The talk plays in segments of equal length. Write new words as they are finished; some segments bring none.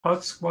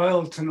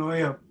Patsquile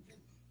Tanoia,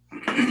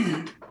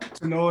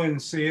 Tanoan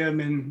Siam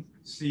and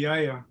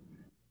Siaya,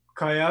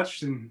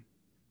 Kayachin,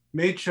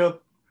 Machop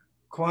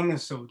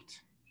Quanasot,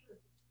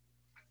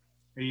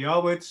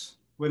 Ayawitz,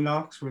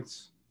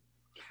 Winoxwitz.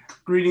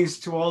 Greetings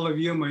to all of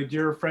you, my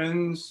dear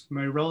friends,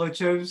 my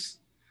relatives.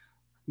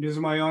 It is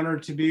my honor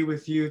to be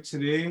with you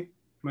today.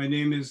 My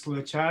name is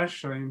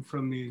Latash. I'm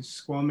from the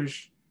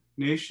Squamish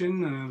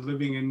Nation,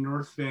 living in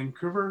North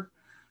Vancouver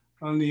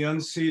on the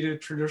unceded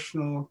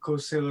traditional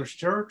Coast Salish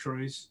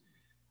territories.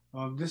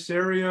 This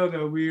area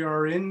that we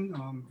are in,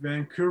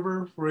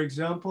 Vancouver, for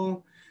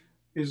example,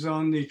 is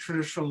on the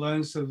traditional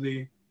lands of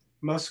the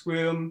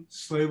Musqueam,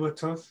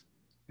 Tsleil-Waututh,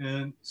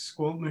 and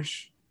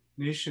Squamish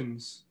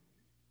nations.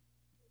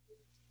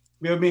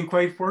 We have been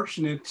quite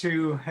fortunate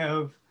to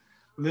have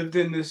lived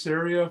in this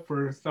area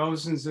for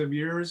thousands of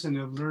years and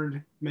have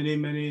learned many,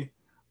 many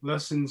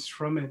lessons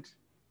from it.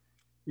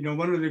 You know,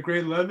 one of the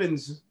great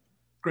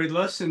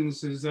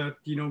lessons is that,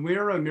 you know, we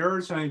are a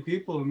maritime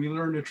people and we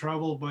learn to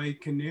travel by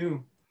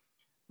canoe.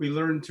 We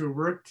learn to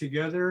work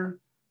together.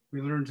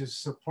 We learn to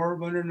support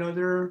one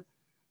another,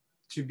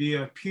 to be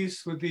at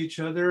peace with each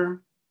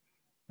other,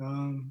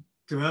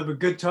 to have a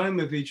good time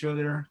with each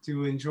other,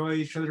 to enjoy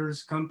each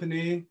other's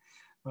company,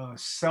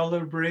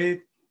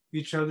 celebrate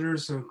each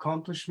other's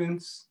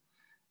accomplishments.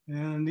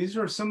 And these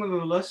are some of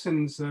the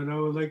lessons that I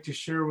would like to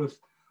share with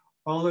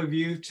all of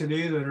you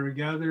today that are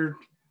gathered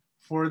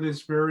for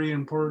this very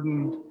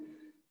important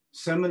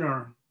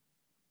seminar.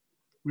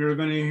 We are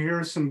going to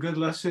hear some good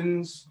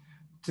lessons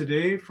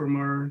today from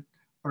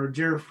our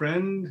dear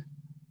friend,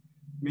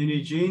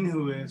 Minnijean,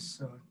 who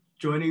is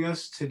joining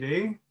us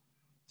today.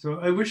 So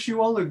I wish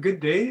you all a good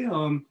day.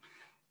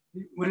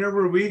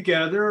 Whenever we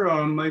gather,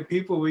 my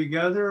people, we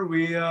gather,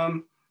 we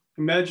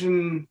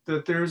imagine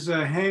that there's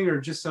a hanger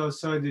just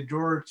outside the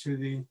door to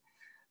the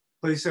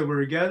place that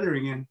we're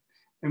gathering in.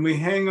 And we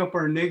hang up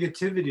our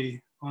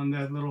negativity on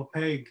that little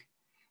peg.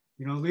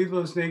 You know, leave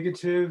those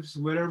negatives,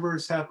 whatever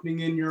is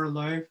happening in your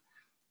life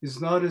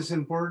is not as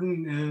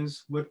important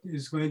as what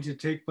is going to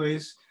take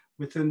place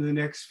within the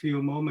next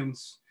few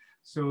moments.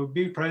 So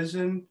be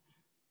present,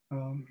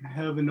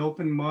 have an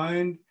open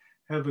mind,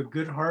 have a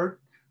good heart,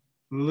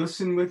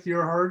 listen with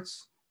your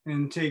hearts,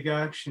 and take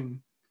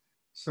action.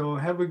 So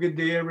have a good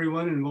day,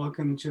 everyone, and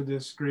welcome to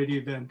this great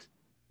event.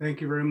 Thank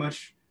you very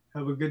much.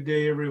 Have a good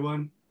day,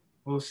 everyone.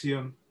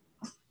 Osium.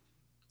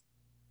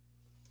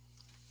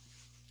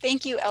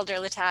 Thank you, Elder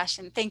Latash,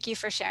 and thank you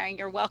for sharing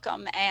your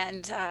welcome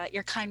and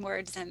your kind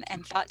words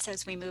and thoughts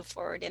as we move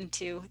forward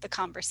into the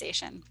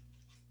conversation.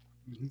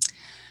 Mm-hmm.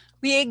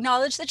 We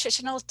acknowledge the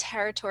traditional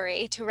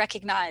territory to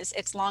recognize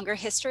its longer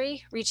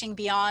history, reaching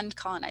beyond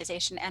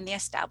colonization and the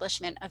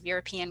establishment of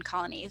European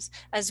colonies,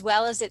 as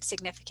well as its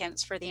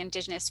significance for the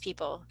Indigenous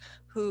people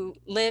who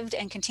lived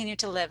and continue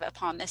to live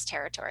upon this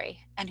territory,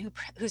 and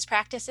whose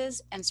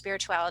practices and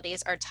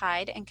spiritualities are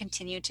tied and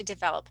continue to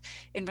develop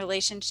in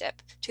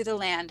relationship to the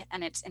land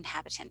and its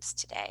inhabitants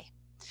today.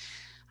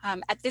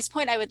 At this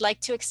point, I would like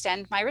to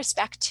extend my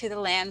respect to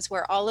the lands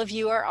where all of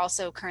you are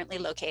also currently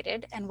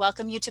located and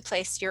welcome you to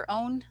place your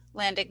own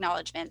land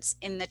acknowledgements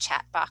in the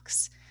chat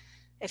box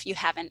if you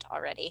haven't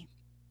already.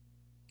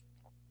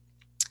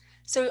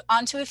 So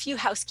on to a few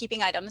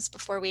housekeeping items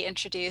before we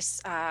introduce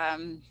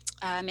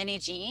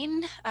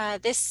Minnijean.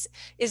 This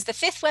is the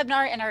 5th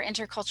webinar in our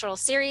intercultural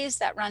series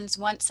that runs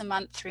once a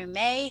month through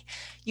May.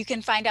 You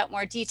can find out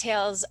more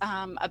details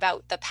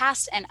about the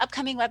past and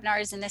upcoming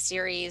webinars in the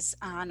series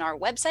on our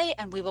website,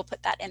 and we will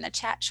put that in the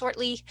chat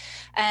shortly.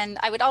 And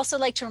I would also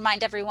like to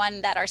remind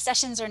everyone that our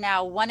sessions are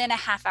now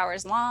 1.5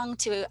 hours long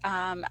to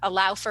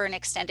allow for an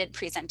extended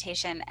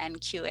presentation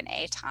and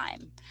Q&A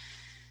time.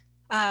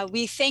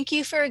 We thank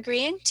you for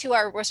agreeing to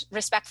our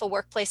respectful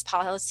workplace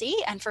policy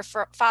and for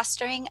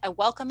fostering a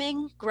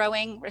welcoming,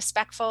 growing,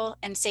 respectful,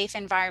 and safe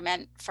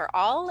environment for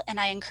all. And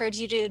I encourage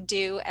you to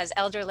do as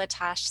Elder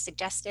Latash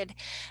suggested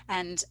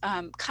and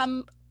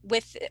come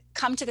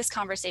to this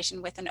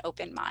conversation with an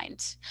open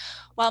mind.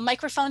 While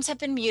microphones have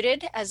been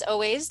muted, as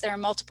always, there are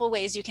multiple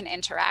ways you can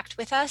interact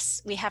with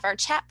us. We have our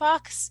chat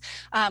box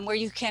where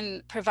you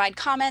can provide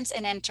comments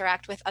and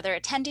interact with other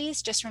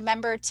attendees. Just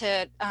remember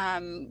to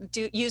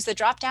use the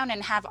drop down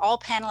and have all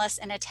panelists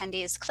and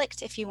attendees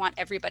clicked if you want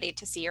everybody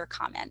to see your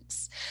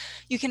comments.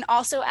 You can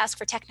also ask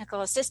for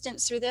technical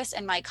assistance through this,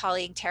 and my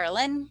colleague Tara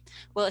Lynn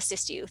will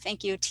assist you.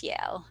 Thank you,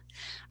 TL.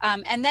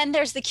 And then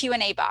there's the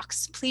Q&A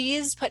box.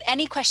 Please put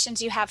any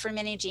questions you have for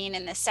Minnijean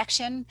in this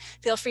section.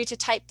 Feel free to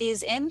type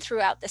these in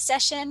throughout the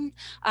session,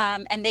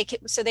 and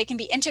so they can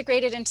be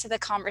integrated into the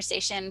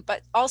conversation,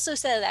 but also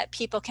so that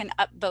people can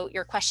upvote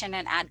your question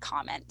and add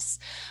comments.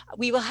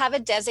 We will have a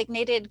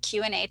designated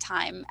Q&A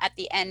time at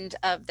the end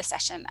of the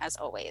session, as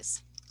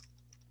always.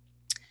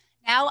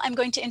 Now I'm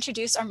going to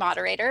introduce our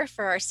moderator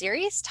for our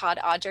series, Todd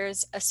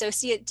Odgers,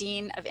 Associate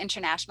Dean of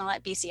International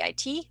at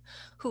BCIT,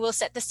 who will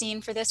set the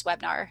scene for this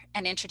webinar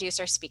and introduce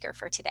our speaker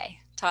for today.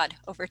 Todd,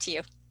 over to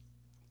you.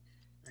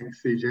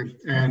 Thanks, CJ.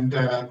 And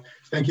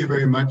thank you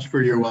very much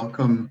for your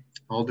welcome,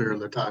 Elder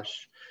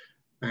Latash.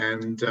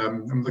 And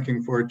I'm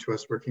looking forward to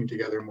us working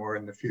together more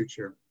in the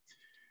future.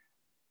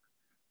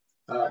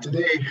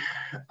 Today,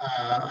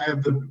 I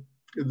have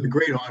the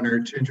great honor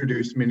to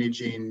introduce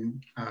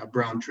Minnijean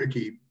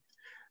Brown-Tricky.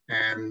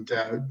 And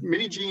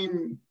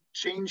Minnijean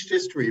changed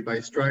history by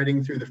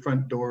striding through the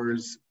front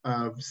doors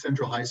of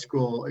Central High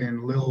School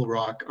in Little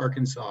Rock,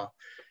 Arkansas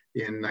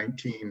in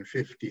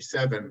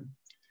 1957.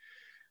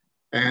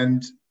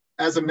 And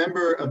as a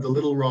member of the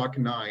Little Rock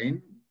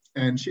Nine,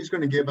 and she's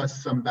going to give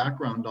us some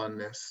background on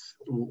this.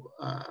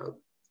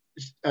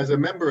 As a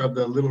member of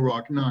the Little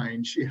Rock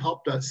Nine, she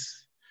helped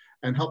us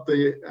and helped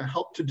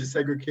to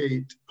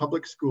desegregate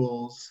public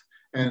schools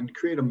and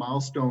create a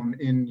milestone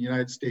in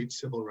United States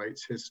civil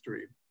rights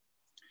history.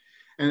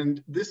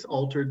 And this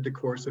altered the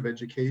course of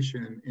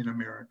education in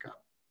America.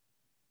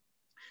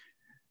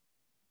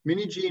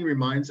 Minnijean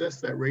reminds us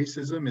that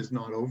racism is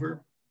not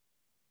over.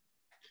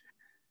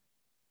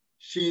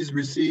 She's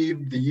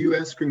received the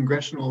U.S.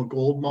 Congressional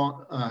Gold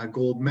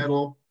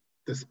Medal,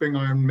 the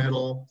Spingarn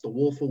Medal, the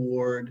Wolf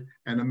Award,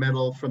 and a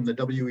medal from the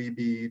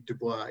W.E.B.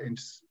 DuBois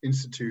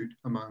Institute,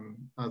 among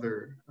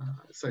other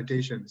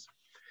citations.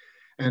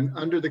 And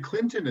under the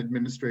Clinton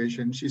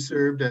administration, she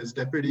served as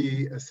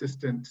Deputy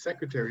Assistant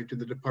Secretary to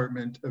the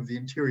Department of the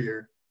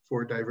Interior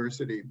for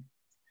Diversity.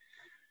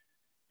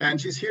 And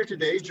she's here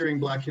today during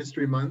Black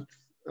History Month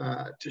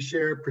to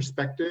share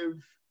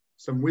perspective,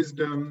 some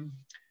wisdom,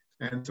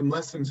 and some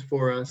lessons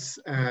for us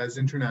as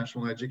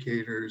international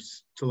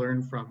educators to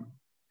learn from.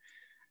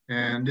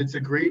 And it's a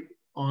great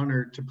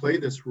honor to play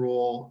this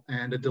role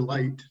and a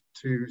delight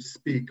to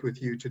speak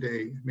with you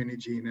today,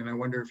 Minnijean. And I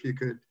wonder if you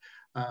could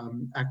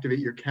activate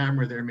your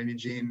camera there,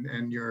 Minnijean,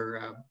 and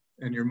your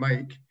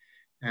mic,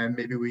 and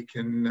maybe we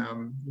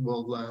can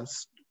we'll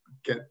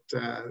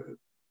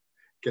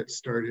get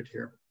started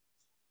here.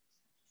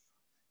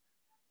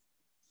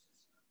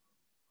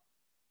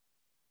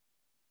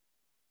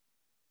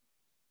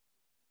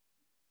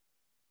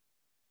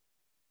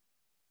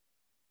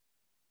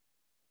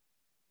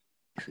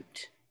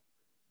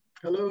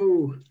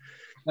 Hello.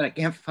 I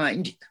can't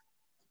find you.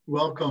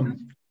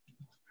 Welcome.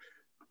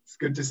 It's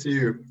good to see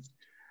you.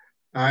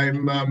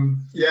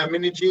 I'm, yeah,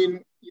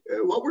 Minnijean,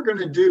 what we're going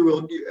to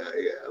do,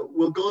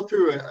 we'll go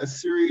through a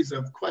series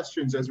of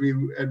questions as we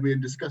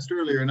had discussed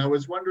earlier. And I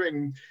was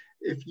wondering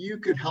if you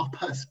could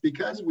help us,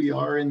 because we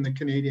are in the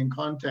Canadian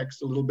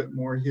context a little bit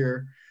more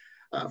here.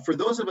 For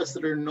those of us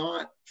that are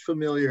not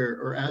familiar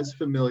or as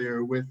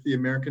familiar with the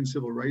American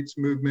Civil Rights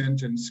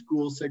Movement and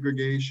school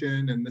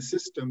segregation and the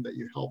system that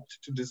you helped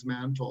to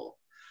dismantle,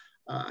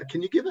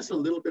 can you give us a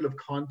little bit of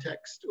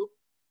context?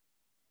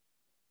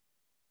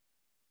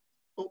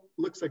 Oh,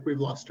 looks like we've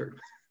lost her.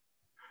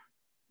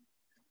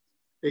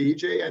 Hey,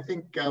 EJ, I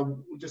think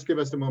just give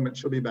us a moment.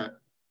 She'll be back.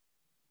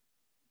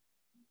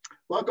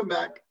 Welcome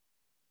back.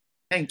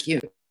 Thank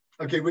you.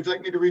 Okay, would you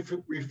like me to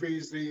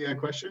rephrase the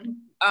question?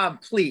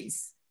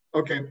 Please.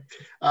 Okay,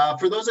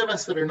 for those of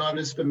us that are not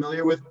as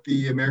familiar with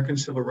the American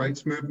Civil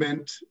Rights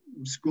Movement,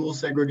 school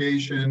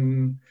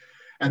segregation,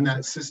 and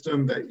that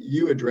system that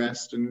you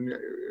addressed and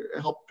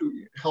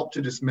helped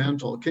to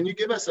dismantle, can you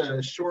give us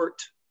a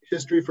short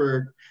history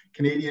for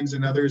Canadians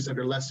and others that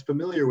are less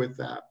familiar with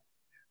that,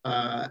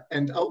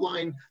 and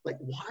outline, like,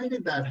 why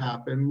did that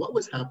happen? What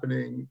was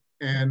happening?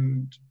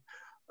 And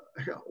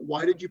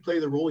why did you play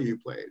the role you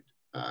played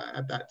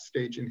at that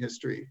stage in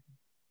history?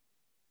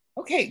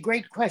 Okay,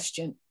 great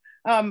question.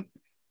 I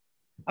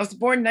was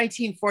born in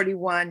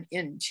 1941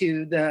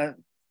 into the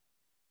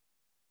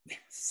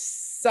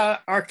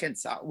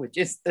Arkansas, which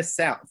is the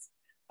South,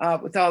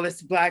 with all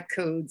its Black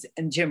codes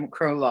and Jim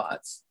Crow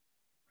laws.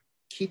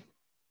 Keep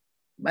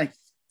my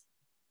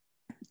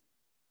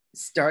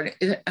starting,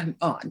 I'm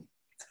on.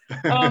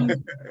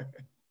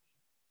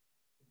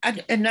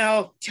 And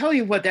I'll tell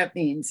you what that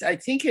means. I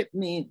think it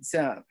means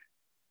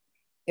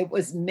it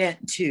was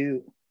meant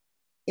to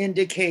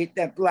indicate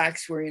that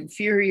Blacks were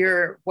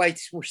inferior,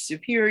 whites were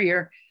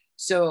superior.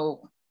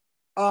 So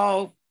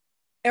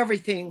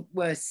everything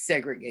was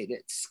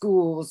segregated.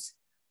 Schools,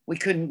 we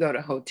couldn't go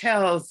to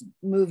hotels,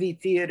 movie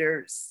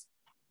theaters,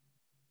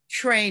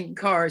 train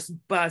cars,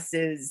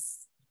 buses,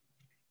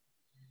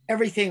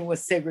 everything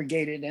was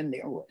segregated, and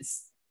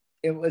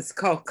it was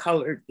called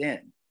colored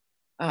then.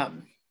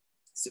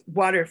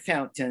 Water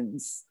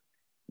fountains,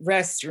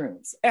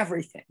 restrooms,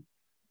 everything.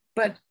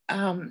 But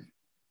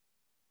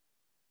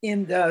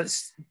in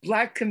the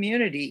Black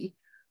community,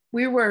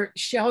 we were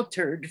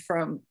sheltered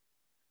from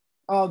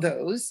all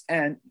those,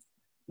 and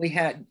we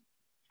had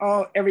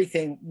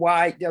everything,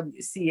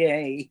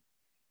 YWCA.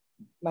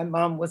 My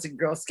mom was a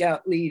Girl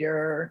Scout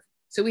leader.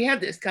 So we had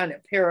this kind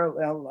of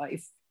parallel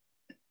life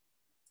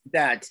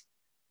that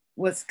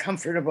was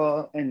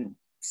comfortable and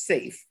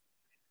safe.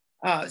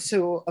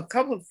 So a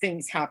couple of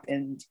things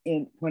happened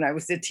when I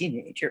was a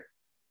teenager.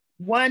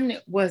 One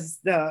was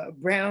the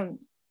Brown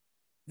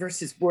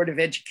versus Board of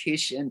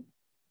Education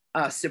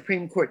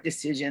Supreme Court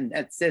decision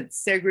that said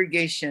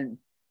segregation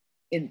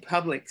in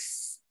public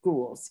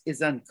schools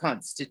is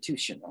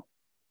unconstitutional.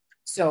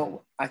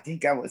 So I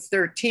think I was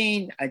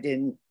 13. I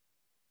didn't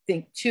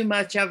think too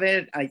much of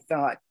it. I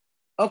thought,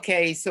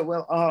 okay, so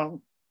we'll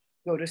all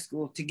go to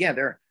school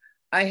together.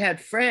 I had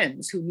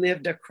friends who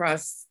lived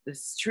across the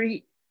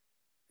street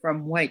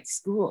from white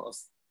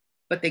schools,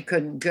 but they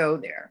couldn't go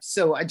there.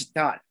 So I just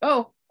thought,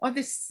 oh, all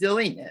this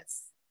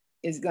silliness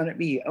is going to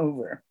be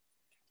over.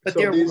 But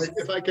so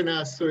if I can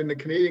ask, so in the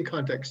Canadian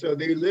context, so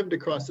they lived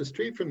across the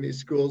street from these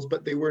schools,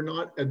 but they were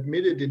not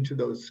admitted into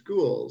those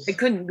schools. They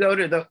couldn't go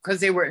to because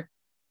they were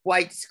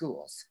white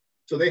schools.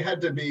 So they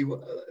had to be,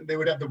 they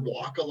would have to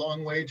walk a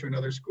long way to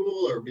another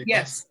school or be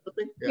yes.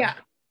 Something? Yeah.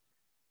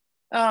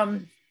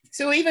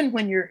 So even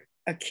when you're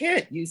a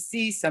kid, you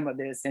see some of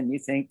this and you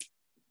think,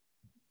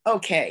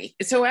 okay.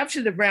 So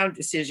after the Brown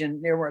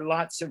decision, there were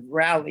lots of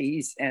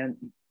rallies and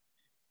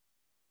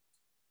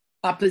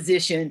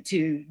opposition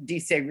to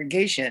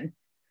desegregation.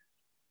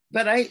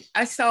 But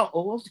I saw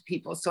old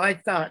people. So I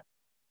thought,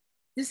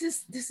 this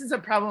is a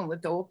problem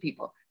with old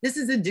people. This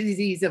is a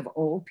disease of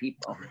old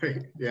people.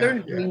 Right. Yeah,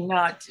 certainly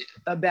not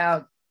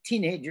about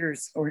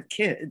teenagers or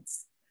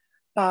kids.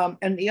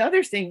 And the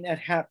other thing that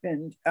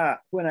happened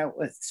when I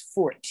was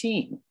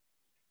 14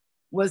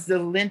 was the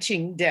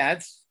lynching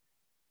death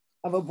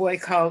of a boy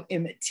called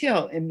Emmett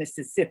Till in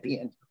Mississippi.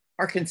 And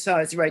Arkansas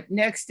is right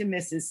next to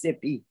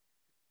Mississippi.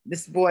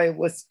 This boy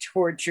was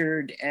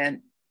tortured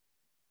and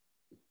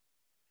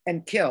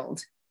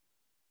killed,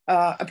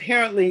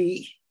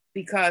 apparently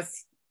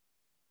because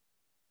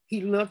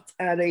he was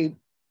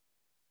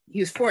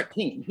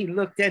 14. He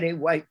looked at a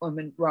white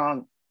woman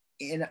wrong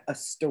in a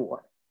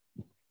store.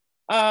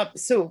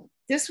 So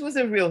this was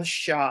a real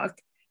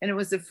shock. And it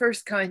was the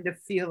first kind of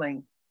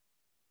feeling,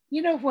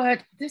 you know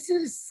what, this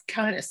is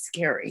kind of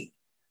scary.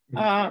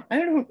 I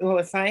don't know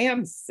if I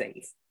am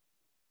safe.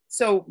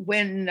 So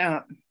when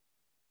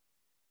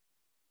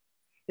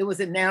it was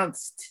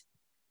announced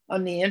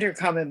on the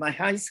intercom in my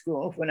high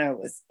school when I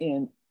was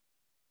in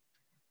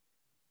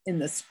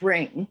the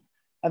spring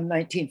of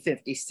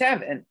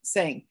 1957,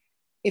 saying,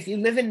 if you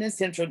live in the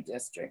Central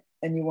District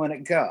and you want to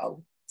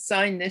go,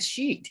 sign this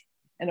sheet.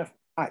 And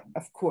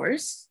of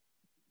course,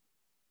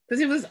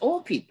 because it was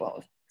old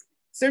people,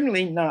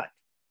 certainly not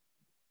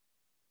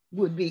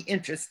would be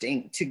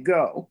interesting to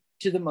go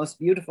to the most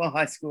beautiful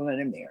high school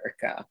in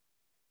America,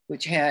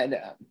 which had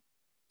a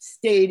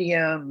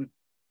stadium,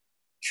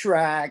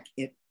 track.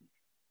 It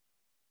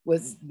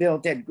was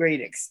built at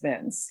great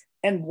expense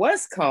and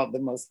was called the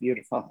most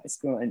beautiful high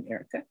school in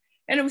America.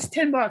 And it was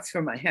 10 blocks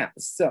from my house.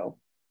 So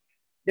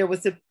there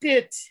was a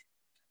bit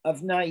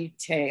of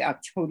naivete, I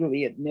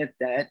totally admit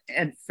that,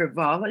 and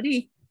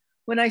frivolity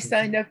when I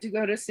signed up to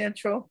go to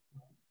Central.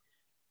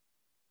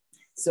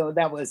 So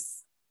that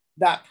was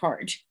that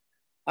part.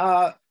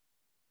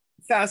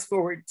 Fast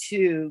forward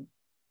to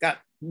got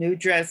new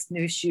dress,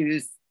 new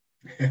shoes,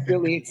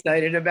 really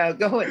excited about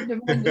going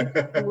to my new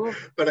school.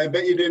 But I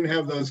bet you didn't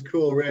have those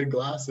cool red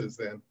glasses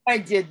then. I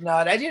did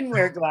not. I didn't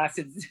wear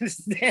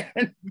glasses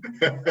then.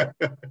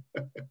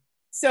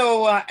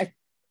 So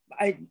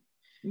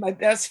my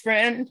best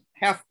friend,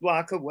 half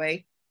block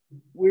away,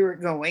 we were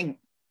going.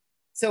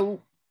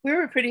 So we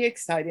were pretty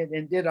excited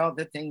and did all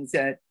the things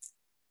that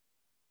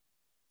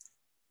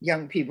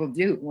young people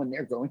do when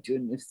they're going to a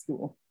new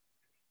school.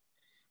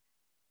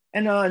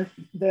 And on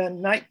the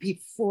night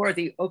before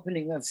the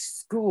opening of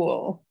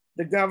school,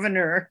 the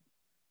governor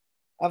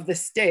of the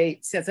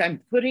state says,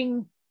 I'm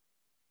putting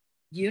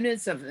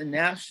units of the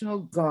National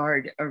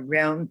Guard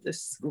around the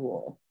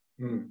school,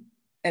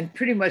 and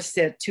pretty much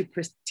said to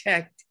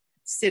protect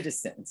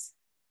citizens.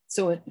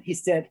 So he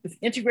said, if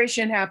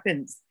integration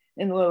happens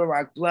in Little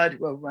Rock, blood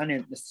will run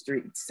in the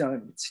streets. So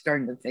I'm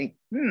starting to think,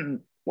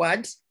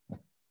 what?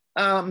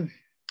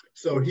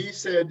 So he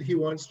said he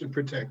wants to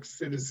protect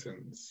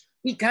citizens.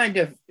 He kind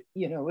of,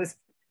 was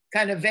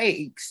kind of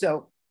vague.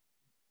 So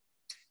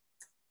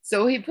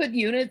he put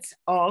units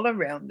all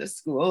around the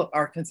school,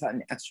 Arkansas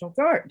National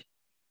Guard.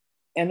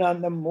 And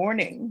on the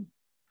morning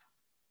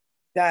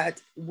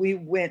that we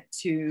went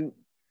to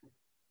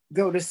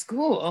go to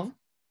school,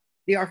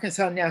 the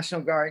Arkansas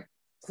National Guard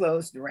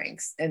closed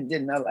ranks and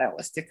didn't allow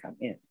us to come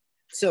in.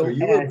 So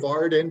you were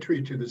barred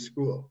entry to the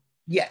school?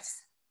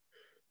 Yes,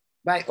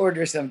 by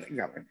orders of the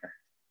governor.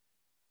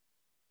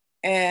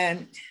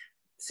 And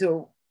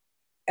so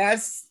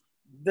as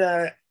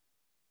the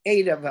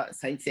 8 of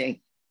us, I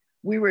think,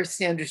 we were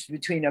sandwiched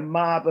between a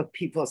mob of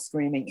people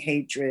screaming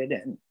hatred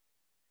and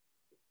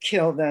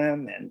kill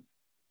them and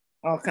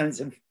all kinds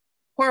of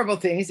horrible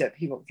things that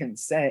people can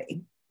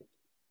say,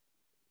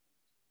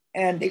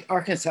 and the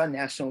Arkansas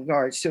National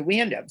Guard. So we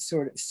ended up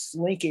sort of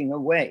slinking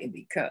away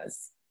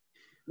because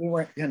we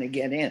weren't going to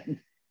get in.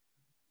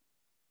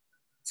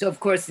 So of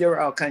course there were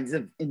all kinds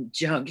of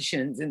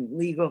injunctions and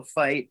legal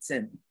fights,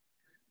 and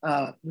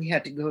we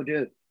had to go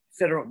to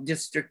federal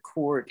district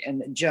court,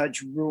 and the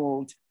judge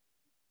ruled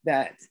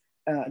that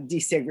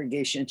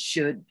desegregation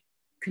should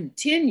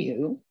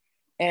continue.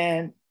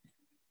 And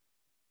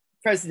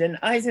President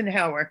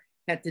Eisenhower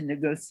had to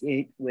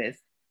negotiate with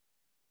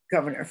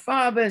Governor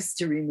Faubus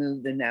to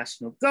remove the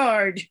National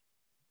Guard.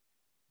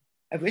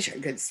 I wish I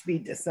could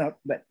speed this up,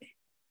 but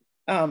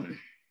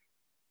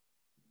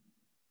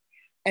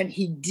And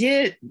he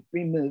did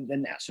remove the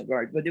National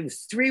Guard, but it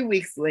was 3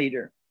 weeks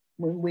later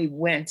when we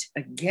went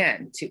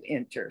again to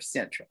enter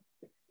Central.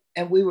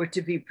 And we were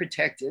to be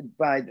protected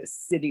by the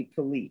city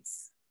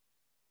police.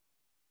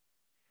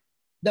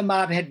 The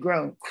mob had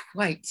grown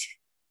quite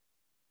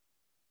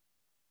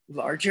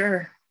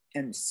larger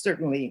and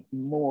certainly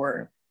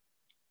more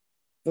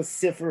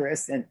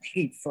vociferous and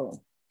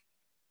hateful.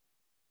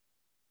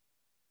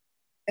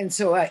 And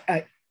so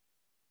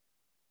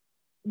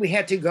we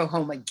had to go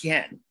home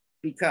again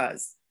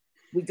because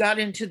we got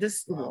into the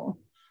school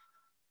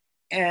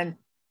and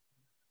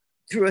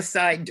through a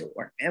side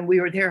door, and we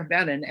were there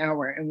about an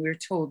hour, and we were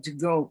told to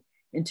go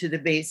into the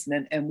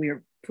basement, and we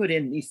were put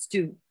in these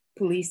 2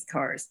 police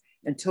cars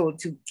and told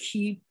to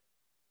keep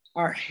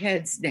our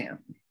heads down.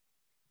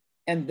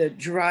 And the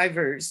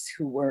drivers,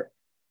 who were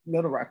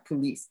Little Rock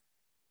police,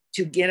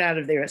 to get out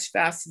of there as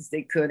fast as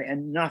they could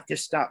and not to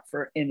stop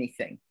for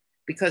anything,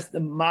 because the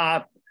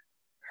mob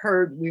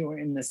heard we were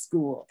in the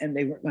school and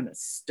they were going to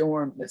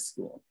storm the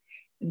school.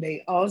 And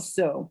they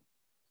also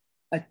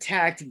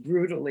attacked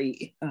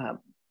brutally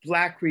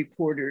Black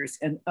reporters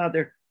and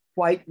other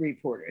white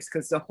reporters,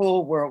 because the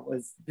whole world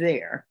was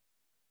there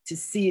to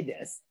see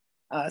this.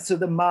 So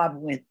the mob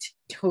went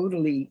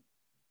totally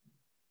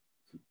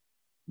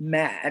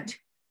mad,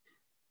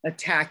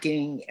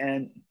 attacking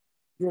and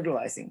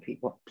brutalizing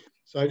people.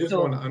 So I just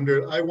want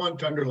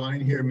to underline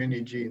here,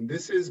 Minnijean,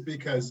 this is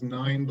because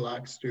 9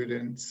 Black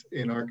students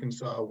in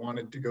Arkansas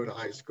wanted to go to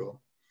high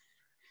school.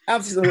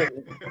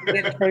 Absolutely.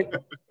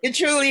 It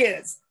truly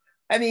is.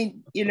 I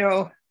mean, you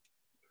know,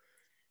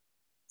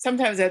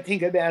 sometimes I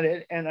think about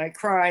it and I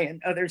cry,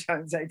 and other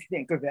times I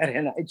think about it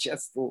and I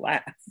just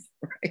laugh,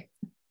 right?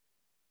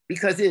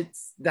 Because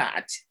it's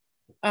that.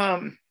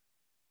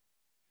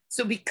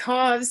 So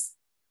because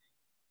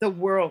the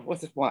world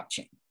was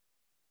watching,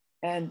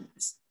 and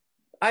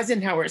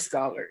Eisenhower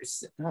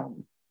scholars,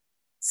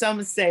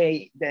 some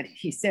say that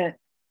he sent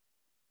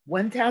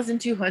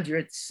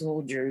 1,200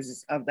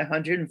 soldiers of the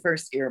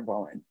 101st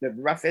Airborne, the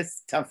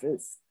roughest,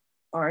 toughest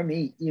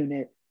Army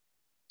unit,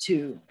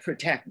 to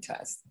protect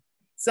us.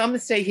 Some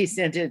say he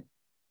sent it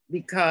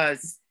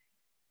because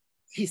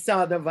he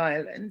saw the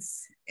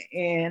violence,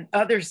 and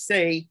others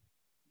say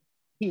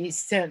he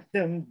sent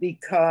them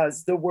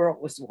because the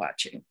world was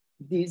watching.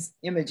 These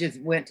images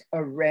went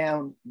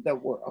around the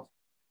world.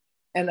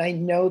 And I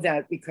know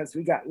that because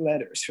we got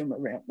letters from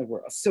around the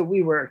world. So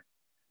we were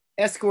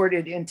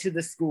escorted into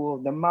the school.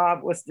 The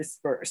mob was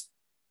dispersed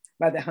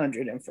by the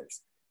 101st.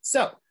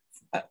 So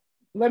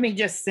let me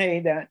just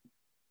say that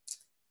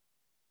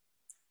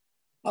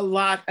a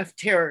lot of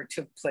terror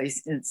took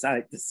place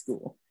inside the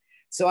school.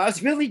 So I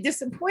was really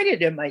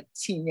disappointed in my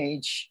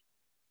teenage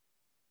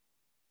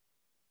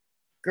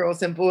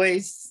girls and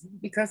boys,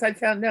 because I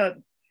found out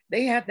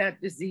they had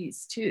that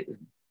disease too.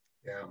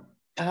 Yeah.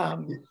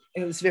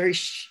 It was very,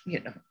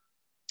 you know.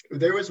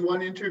 There was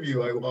one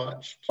interview I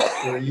watched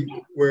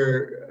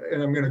where,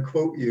 and I'm going to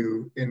quote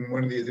you in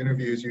one of these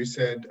interviews, you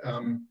said,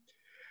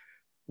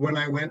 when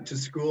I went to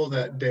school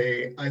that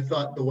day, I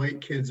thought the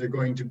white kids are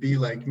going to be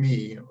like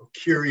me,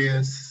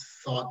 curious,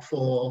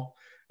 thoughtful,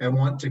 and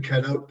want to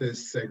cut out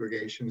this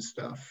segregation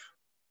stuff.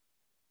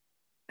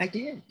 I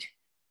did.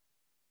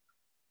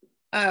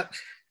 What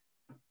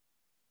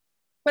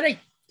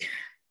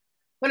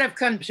I've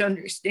come to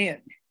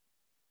understand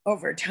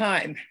over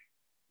time,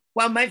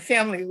 while my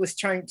family was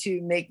trying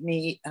to make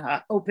me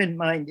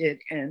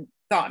open-minded and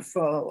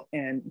thoughtful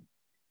and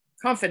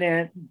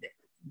confident,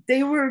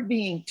 they were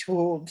being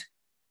told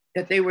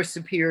that they were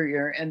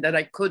superior and that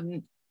I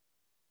couldn't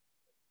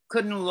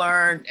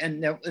learn,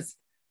 and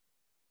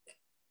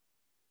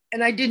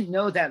I didn't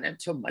know that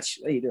until much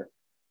later.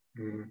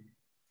 Mm.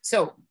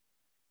 So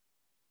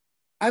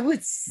I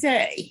would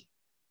say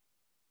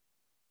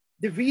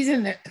the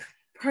reason that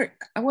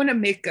I want to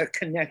make a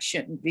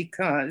connection,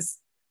 because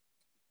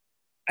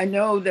I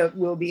know that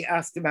we'll be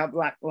asked about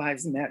Black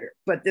Lives Matter,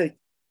 but the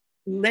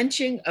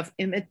lynching of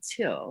Emmett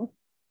Till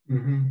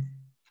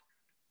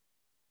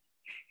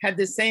had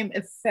the same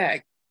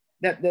effect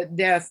that the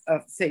death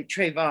of, say,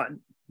 Trayvon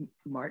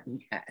Martin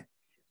had,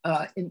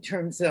 in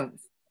terms of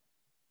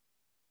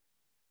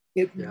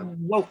it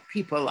woke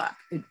people up.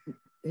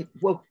 It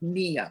woke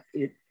me up.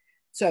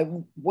 So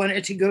I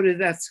wanted to go to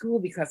that school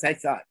because I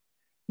thought,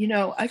 you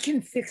know, I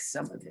can fix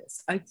some of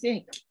this. I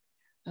think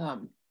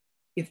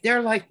if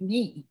they're like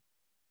me,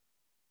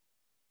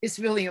 it's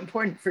really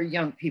important for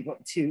young people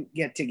to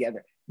get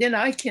together. Then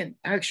I can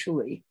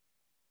actually,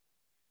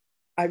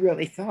 I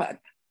really thought,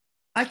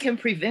 I can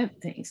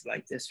prevent things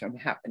like this from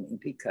happening,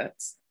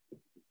 because,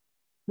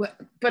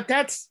 but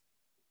that's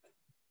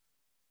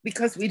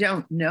because we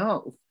don't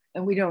know,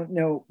 and we don't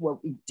know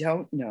what we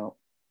don't know.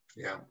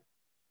 Yeah.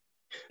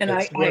 And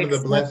it's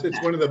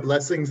one of the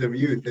blessings of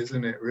youth,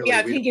 isn't it? Really? Yeah,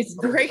 I think it's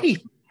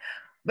great.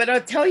 But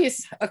I'll tell you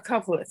a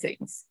couple of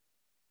things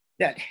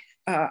that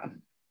are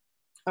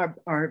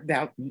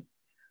about me.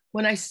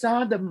 When I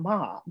saw the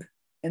mob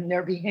and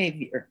their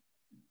behavior,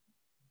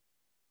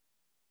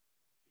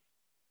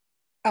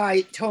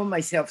 I told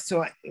myself,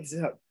 so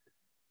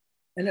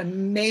an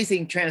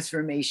amazing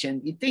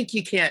transformation. You think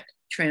you can't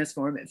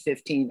transform at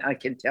 15, I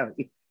can tell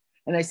you.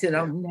 And I said,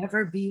 I'll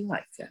never be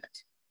like that.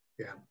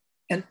 Yeah.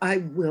 And I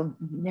will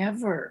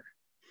never.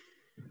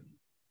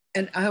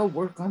 And I'll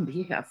work on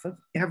behalf of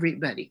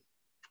everybody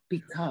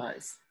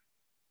because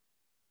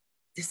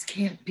this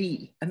can't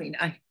be. I mean,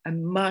 I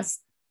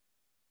must.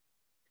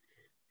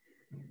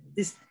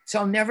 So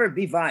I'll never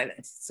be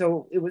violent.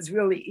 So it was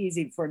really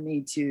easy for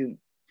me to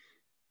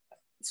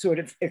sort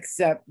of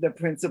accept the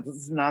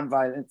principles of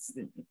nonviolence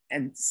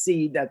and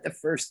see that the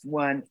first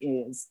one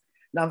is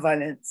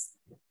nonviolence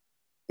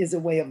is a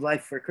way of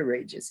life for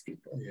courageous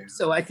people. Yeah.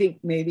 So I think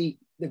maybe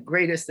the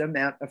greatest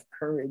amount of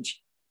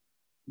courage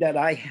that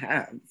I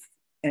have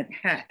and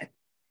had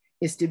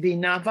is to be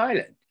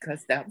nonviolent,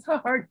 because that's a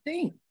hard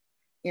thing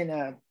in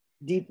a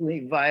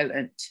deeply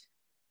violent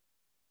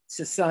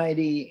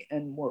society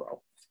and world.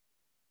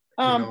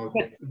 Your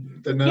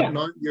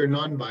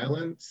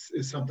nonviolence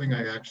is something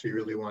I actually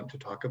really want to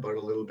talk about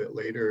a little bit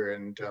later,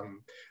 and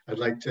I'd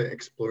like to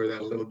explore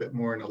that a little bit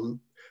more.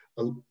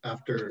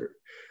 After,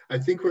 I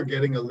think we're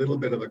getting a little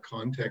bit of a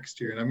context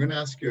here, and I'm going to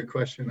ask you a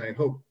question. I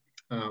hope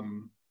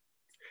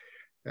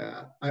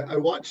I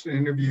watched an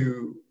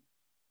interview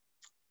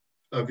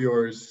of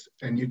yours,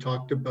 and you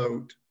talked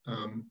about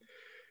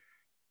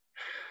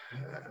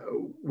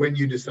when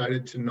you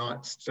decided to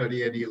not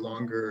study any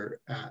longer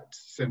at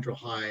Central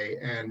High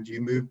and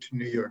you moved to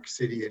New York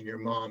City, and your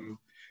mom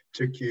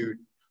took you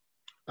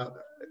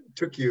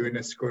and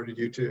escorted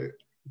you to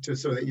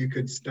so that you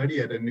could study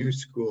at a new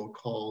school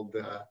called,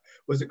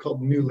 was it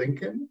called New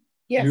Lincoln?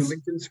 Yes. New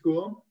Lincoln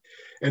School.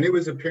 And it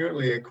was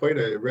apparently quite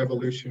a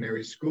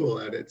revolutionary school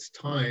at its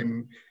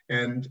time.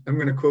 And I'm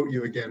going to quote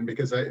you again,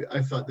 because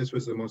I thought this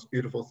was the most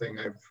beautiful thing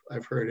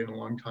I've heard in a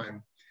long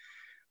time.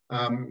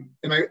 And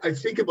I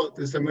think about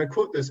this, I'm going to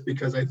quote this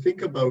because I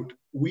think about,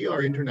 we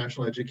are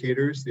international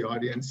educators, the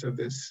audience of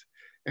this,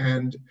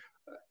 and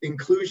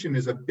inclusion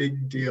is a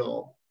big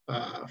deal.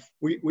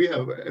 We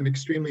have an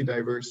extremely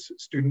diverse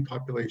student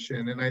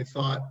population, and I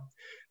thought,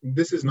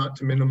 this is not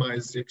to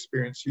minimize the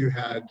experience you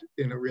had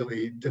in a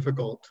really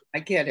difficult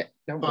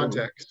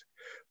context,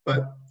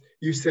 but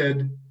you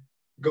said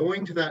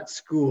going to that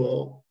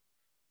school,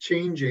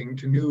 changing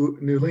to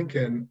New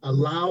Lincoln,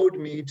 allowed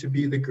me to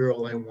be the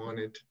girl I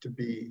wanted to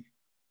be.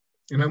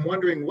 And I'm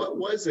wondering, what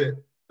was it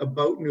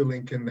about New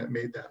Lincoln that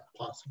made that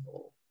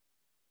possible?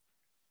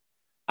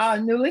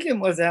 New Lincoln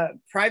was a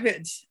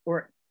private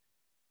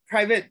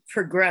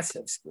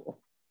progressive school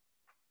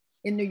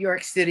in New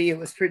York City. It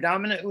was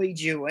predominantly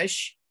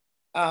Jewish.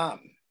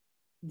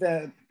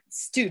 The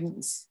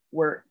students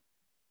were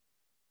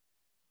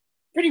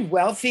pretty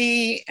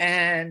wealthy,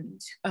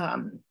 and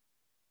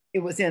it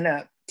was in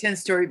a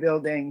 10-story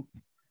building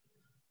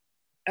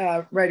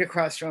right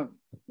across from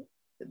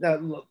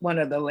one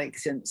of the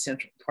lakes in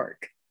Central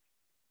Park.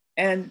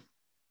 And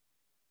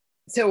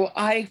so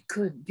I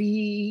could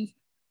be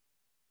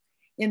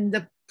in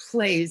the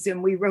plays,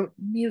 and we wrote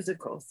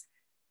musicals,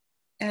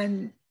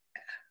 and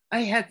I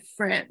had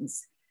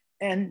friends,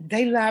 and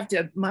they laughed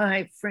at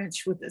my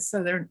French with a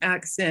Southern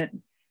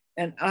accent,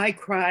 and I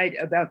cried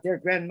about their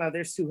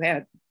grandmothers who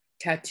had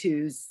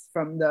tattoos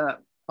from the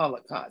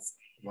Holocaust.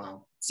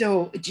 Wow.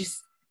 So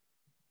just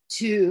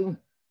to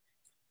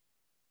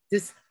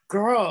this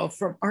girl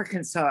from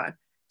Arkansas,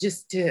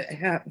 just to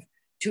have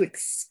to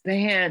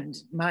expand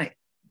my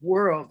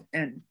world.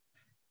 And,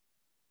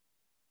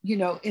 you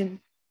know, in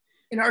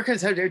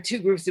Arkansas, there are two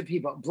groups of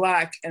people,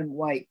 Black and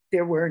white.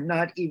 There were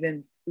not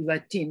even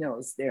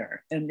Latinos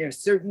there. And there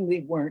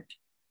certainly weren't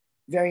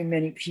very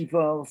many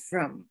people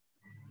from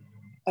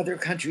other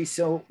countries.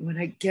 So when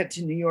I get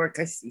to New York,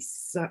 I see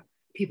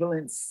people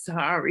in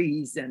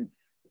saris, and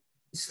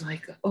it's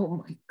like,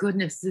 oh my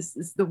goodness, this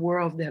is the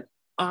world that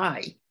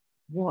I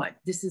want.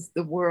 This is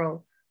the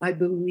world I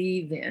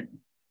believe in.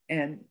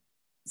 And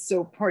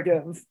so part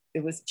of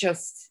it was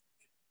just,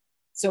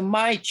 so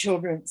my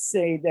children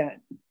say that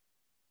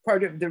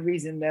part of the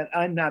reason that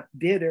I'm not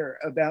bitter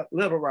about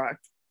Little Rock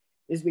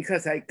is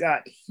because I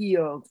got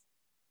healed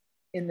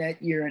in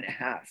that year and a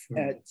half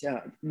at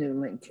New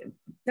Lincoln.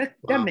 That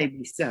may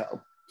be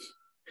so.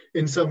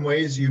 In some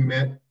ways, you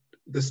met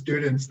the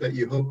students that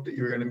you hoped that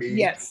you were going to meet.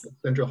 Yes. At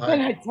Central High.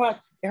 And I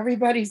thought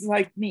everybody's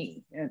like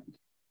me, and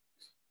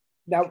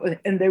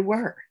they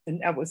were,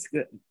 and that was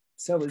good.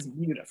 So it was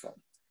beautiful.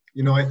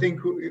 You know, I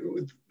think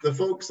the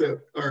folks that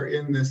are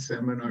in this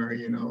seminar,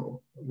 you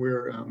know,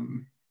 we're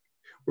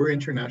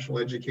international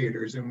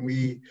educators, and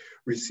we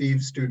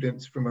receive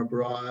students from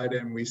abroad,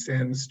 and we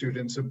send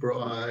students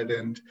abroad,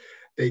 and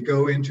they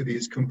go into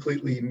these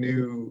completely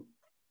new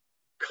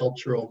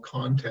cultural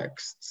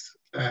contexts,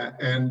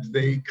 and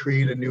they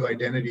create a new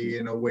identity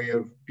in a way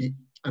of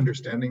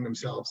understanding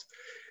themselves.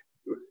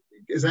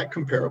 Is that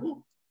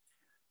comparable?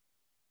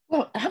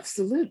 Well,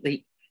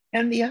 absolutely.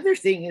 And the other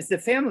thing is, the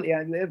family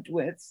I lived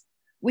with,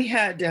 we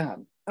had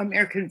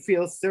American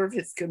Field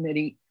Service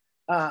Committee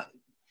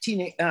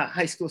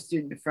high school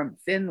student from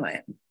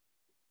Finland.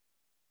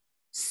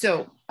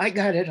 So I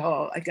got it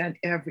all. I got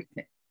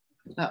everything.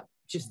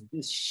 Just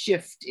this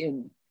shift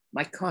in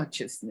my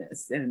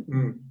consciousness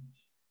and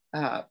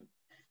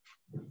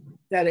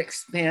that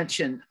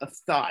expansion of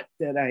thought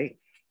that I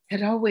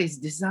had always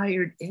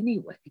desired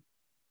anyway.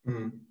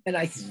 And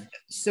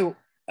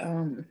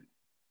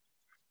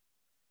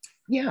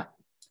yeah,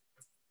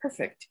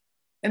 perfect.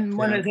 And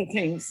one of the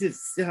things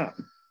is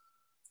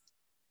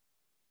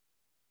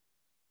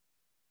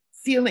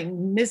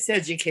feeling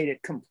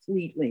miseducated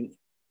completely,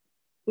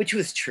 which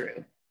was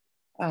true.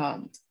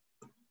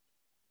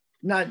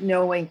 Not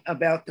knowing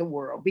about the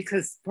world,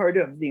 because part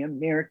of the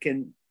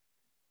American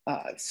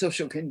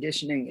social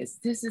conditioning is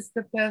this is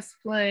the best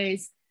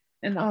place,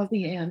 and all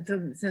the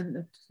anthems and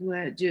the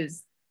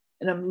pledges.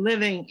 And I'm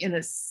living in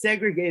a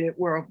segregated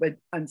world, but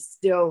I'm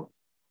still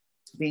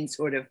being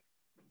sort of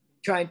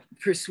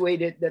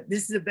persuaded that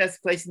this is the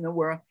best place in the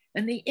world.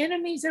 And the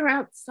enemies are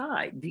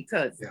outside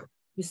because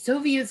the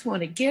Soviets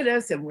want to get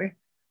us and we're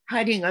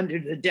hiding under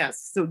the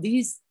desks. So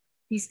these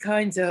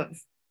kinds of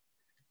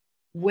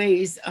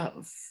ways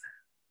of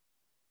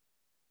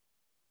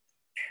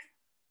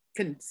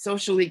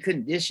socially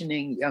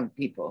conditioning young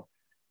people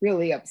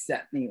really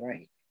upset me,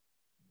 right?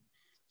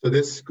 So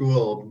this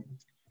school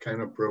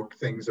kind of broke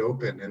things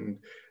open,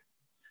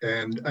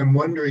 and I'm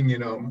wondering, you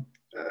know,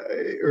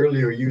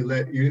 earlier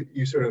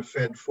you sort of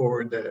fed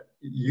forward that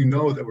you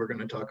know that we're going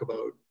to talk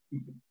about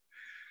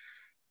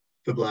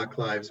the Black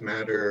Lives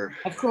Matter,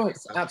 of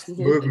course,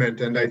 absolutely,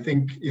 movement, and I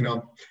think, you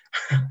know,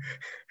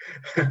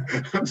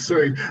 I'm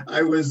sorry,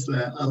 I was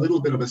a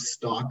little bit of a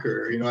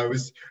stalker. You know, I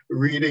was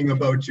reading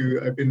about you.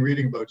 I've been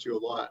reading about you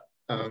a lot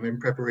in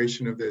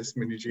preparation of this,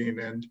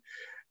 Minnijean, and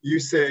you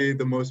say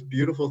the most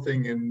beautiful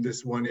thing in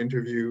this one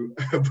interview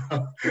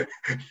about,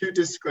 you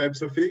describe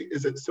Sophie,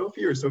 is it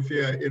Sophie or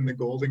Sophia in the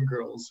Golden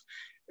Girls?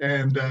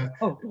 And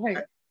oh,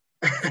 right.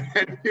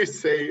 And you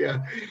say,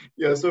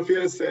 yeah,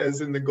 Sophia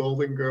says in the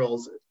Golden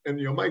Girls, and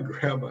you know, my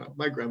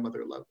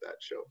grandmother loved that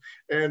show.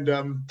 And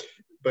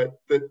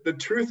but the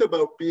truth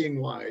about being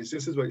wise,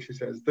 this is what she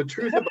says, the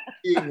truth about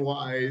being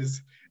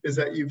wise is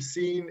that you've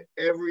seen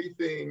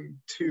everything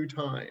 2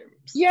 times.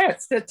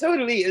 Yes, that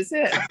totally is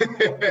it.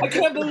 I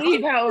can't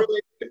believe how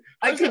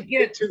I could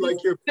get to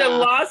like your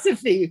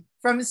philosophy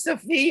from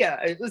Sophia.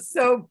 It was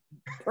so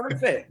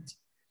perfect.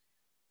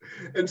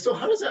 And so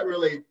how does that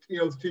relate, you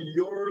know, to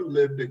your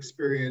lived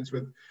experience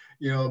with,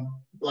 you know,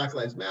 Black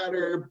Lives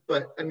Matter?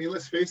 But I mean,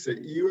 let's face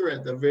it, you were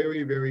at the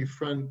very, very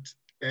front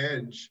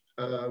edge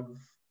of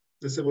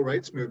the civil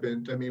rights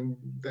movement. I mean,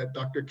 that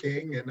Dr.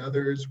 King and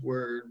others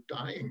were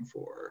dying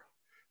for.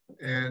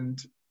 And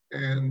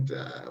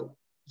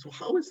so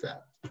how is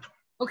that?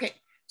 Okay,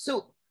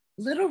 so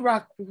Little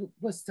Rock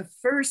was the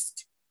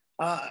first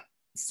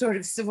sort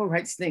of civil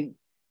rights thing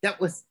that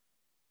was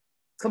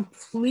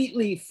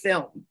completely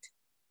filmed.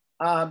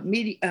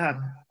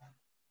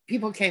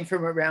 People came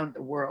from around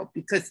the world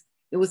because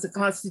it was a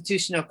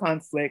constitutional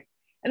conflict.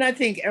 And I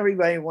think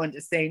everybody wanted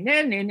to say,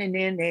 nah, nah, nah,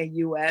 nah, nah,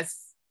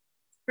 US,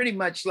 pretty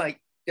much like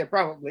they're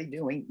probably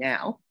doing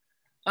now.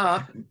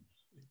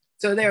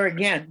 So there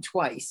again,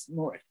 twice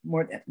more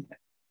than that.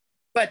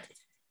 But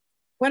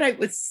what I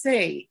would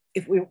say,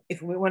 if we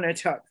want to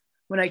talk,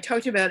 when I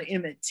talked about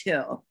Emmett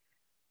Till,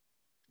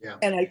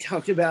 and I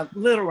talked about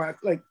Little Rock,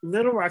 like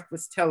Little Rock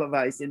was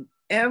televised, and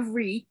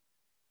every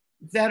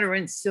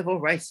veteran civil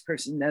rights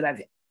person that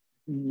I've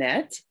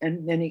met,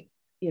 and many,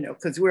 you know,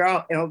 because we're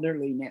all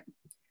elderly now,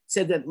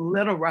 said that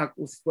Little Rock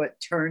was what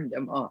turned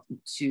them on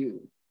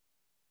to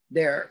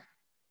their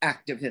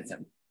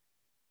activism.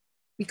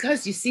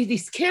 Because you see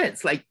these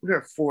kids, like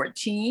we're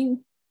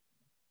 14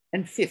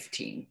 and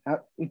 15.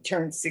 We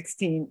turned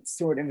 16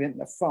 sort of in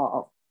the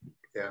fall.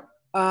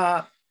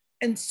 Yeah.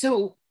 And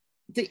so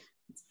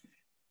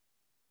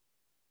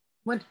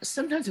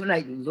sometimes when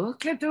I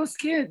look at those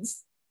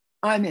kids,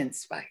 I'm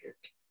inspired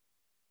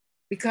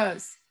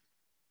because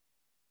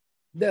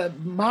the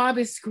mob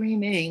is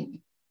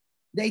screaming,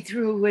 they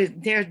threw away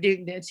their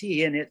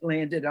dignity and it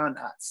landed on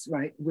us,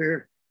 right?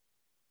 We're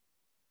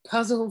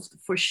puzzled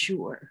for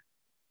sure,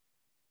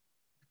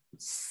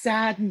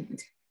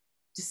 saddened,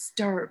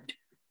 disturbed,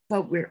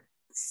 but we're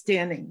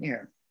standing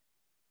there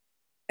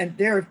and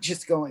they're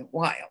just going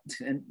wild.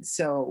 And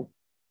so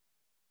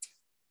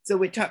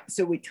we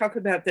talk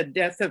about the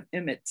death of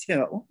Emmett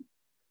Till,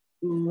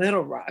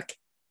 Little Rock.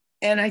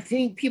 And I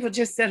think people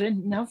just said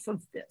enough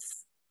of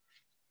this.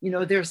 You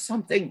know, there's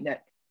something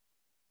that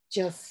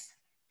just,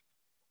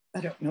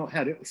 I don't know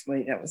how to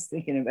explain it. I was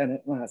thinking about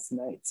it last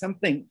night.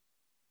 Something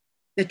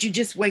that you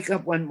just wake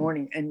up one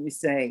morning and you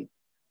say,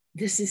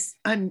 this is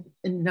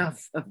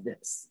enough of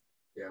this.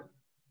 Yeah.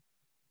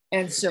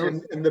 And so.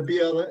 And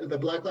the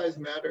Black Lives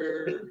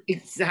Matter.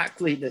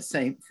 Exactly the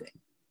same thing.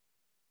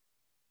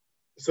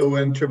 So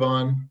when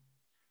Trevon.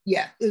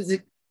 Yeah,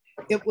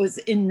 it was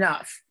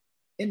enough.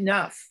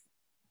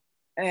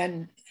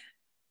 And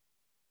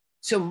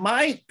so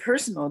my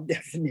personal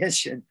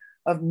definition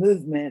of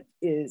movement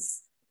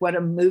is what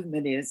a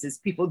movement is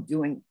people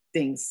doing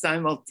things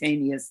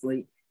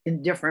simultaneously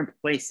in different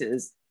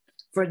places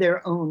for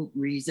their own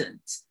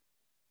reasons.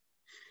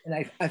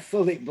 And I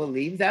fully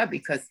believe that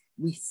because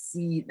we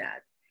see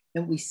that.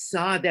 And we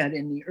saw that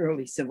in the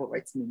early civil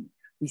rights movement.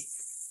 We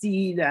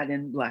see that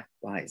in Black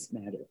Lives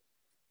Matter.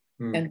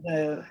 And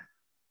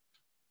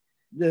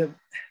the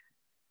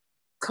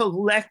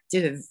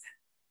collective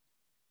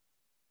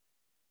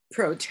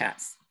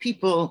protests,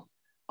 people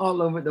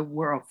all over the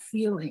world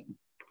feeling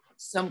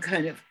some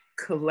kind of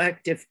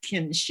collective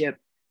kinship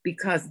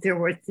because there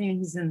were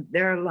things in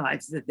their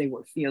lives that they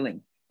were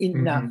feeling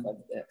enough of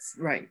this,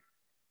 right?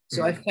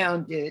 So I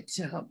found it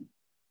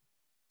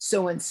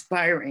so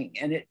inspiring,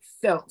 and it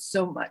felt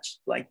so much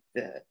like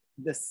the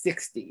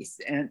 60s,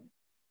 and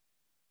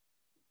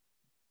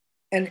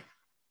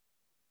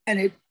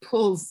it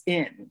pulls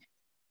in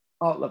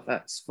all of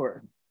us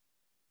for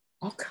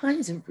all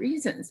kinds of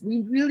reasons.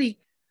 We really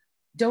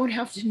don't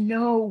have to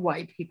know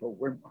why people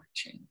were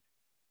marching.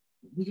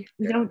 We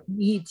don't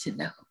need to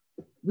know.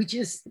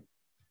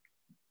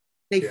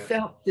 They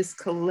felt this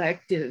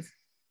collective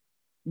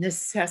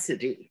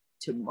necessity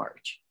to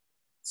march.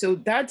 So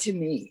that to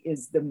me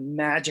is the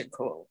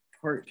magical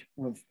part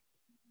of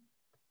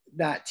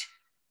that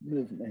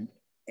movement.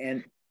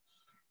 And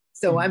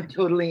so I'm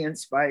totally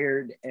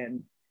inspired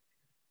and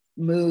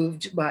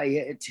moved by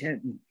it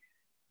and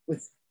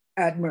with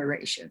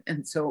admiration.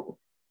 And so,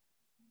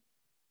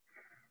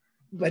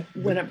 but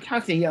when I'm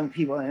talking to young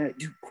people, and I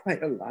do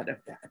quite a lot of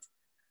that,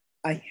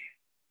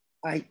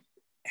 I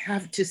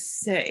have to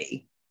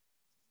say,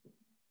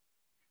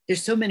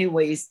 there's so many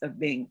ways of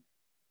being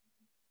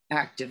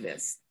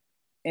activists,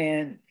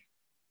 and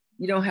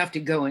you don't have to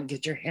go and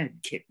get your head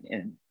kicked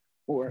in,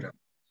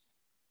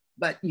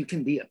 but you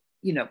can be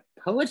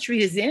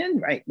poetry is in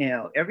right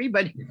now.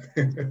 Everybody,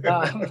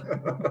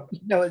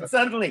 it's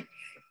suddenly,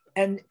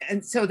 and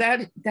so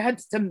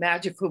that's the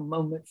magical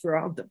moment for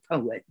all the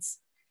poets.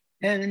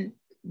 And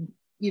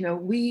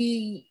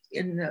we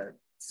in the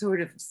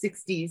sort of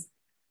 60s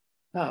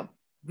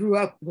grew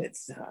up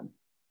with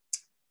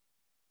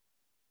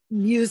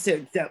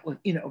music that was,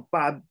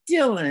 Bob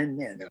Dylan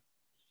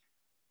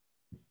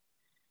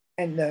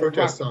and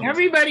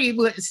everybody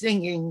was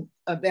singing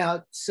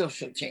about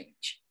social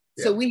change.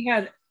 Yeah. So we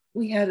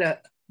had a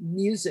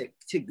music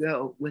to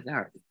go with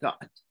our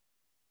thought.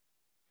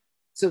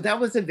 So that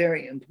was a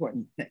very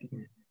important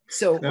thing.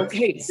 So,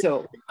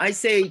 so I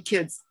say,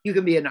 kids, you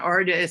can be an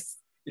artist,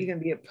 you can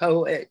be a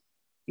poet,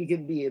 you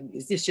can be a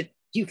musician,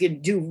 you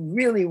can do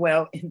really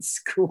well in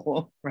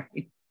school,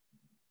 right?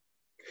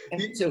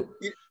 And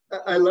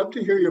I love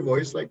to hear your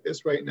voice like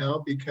this right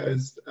now,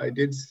 because I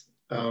did,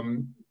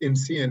 in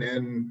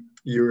CNN,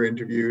 you were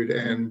interviewed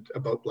and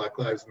about Black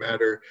Lives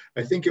Matter.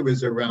 I think it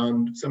was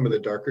around some of the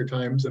darker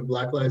times of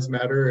Black Lives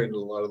Matter and a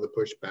lot of the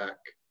pushback.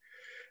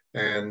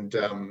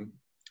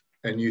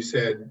 And you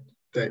said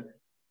that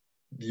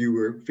you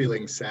were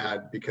feeling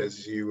sad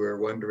because you were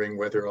wondering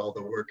whether all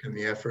the work and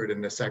the effort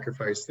and the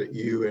sacrifice that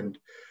you and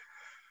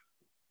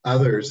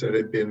others that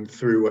had been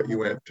through what you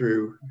went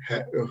through,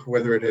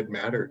 whether it had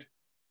mattered.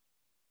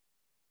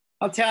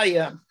 I'll tell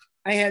you,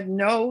 I had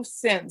no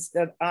sense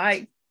that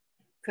I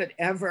could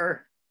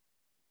ever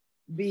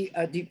be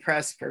a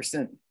depressed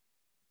person.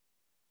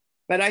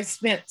 But I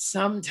spent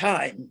some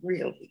time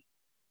really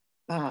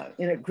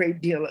in a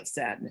great deal of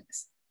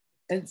sadness.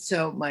 And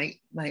so my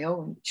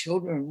own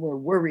children were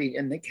worried,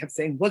 and they kept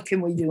saying, what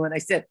can we do? And I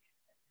said,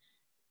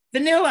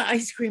 vanilla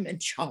ice cream and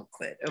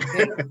chocolate,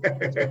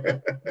 okay?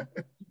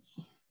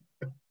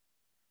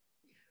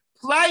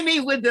 Ply me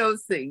with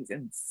those things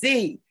and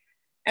see.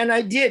 And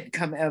I did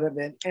come out of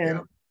it.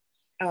 And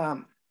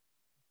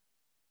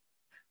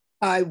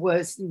I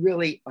was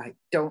really, I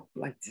don't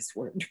like this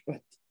word,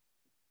 but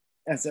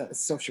as a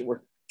social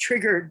worker,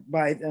 triggered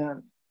by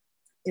the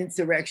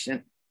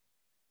insurrection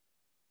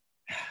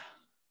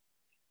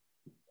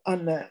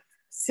on the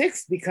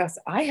 6th, because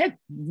I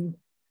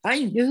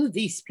knew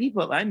these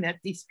people. I met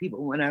these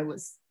people when I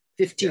was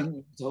 15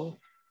 years old.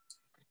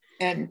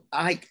 And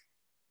I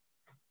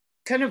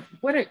kind of,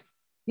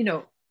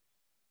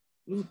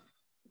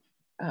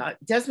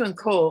 Desmond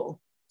Cole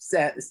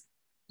says,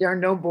 there are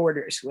no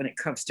borders when it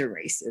comes to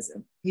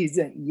racism. He's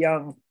a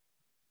young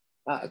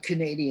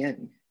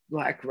Canadian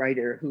Black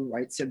writer who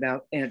writes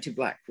about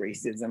anti-Black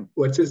racism.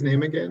 What's his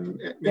name again?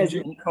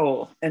 Desmond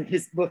Cole, and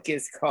his book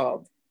is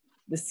called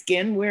The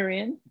Skin We're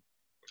In.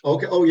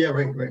 Okay, oh yeah,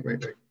 right.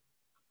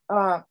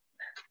 I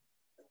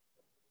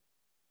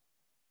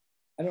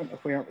don't know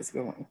where I was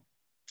going.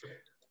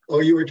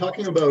 Oh, you were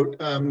talking about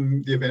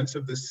the events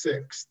of the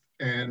 6th,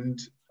 and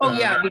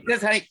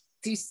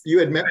because you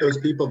had met those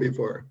people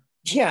before.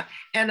 Yeah,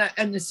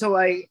 and so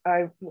I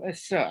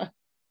was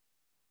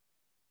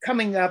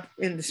coming up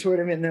in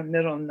the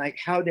middle, and like,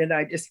 how did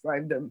I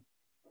describe them?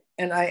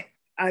 And I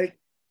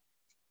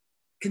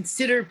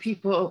consider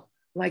people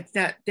like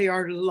that, they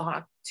are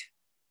locked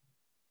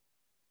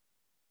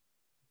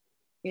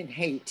in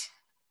hate,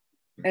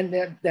 and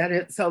that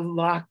it's a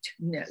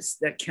lockedness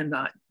that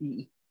cannot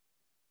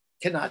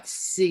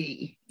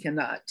see,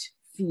 cannot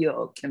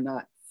feel,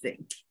 cannot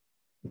think.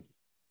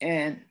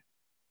 And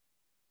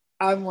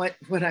I want,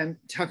 when I'm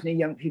talking to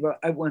young people,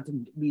 I want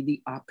them to be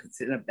the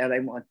opposite of that. I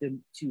want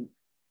them to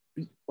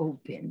be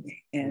open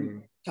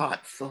and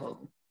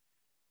thoughtful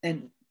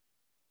and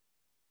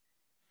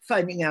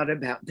finding out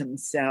about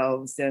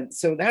themselves. And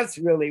so that's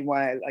really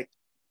why I like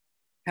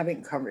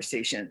having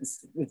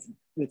conversations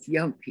with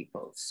young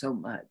people so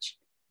much.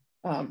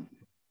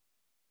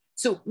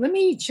 So let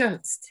me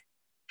just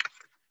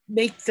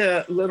make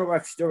the Little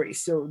Rock story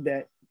so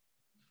that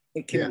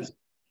it can be.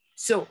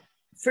 So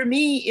for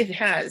me, it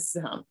has,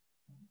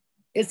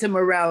 it's a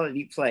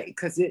morality play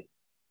because it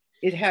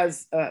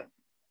has an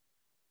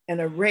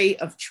array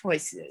of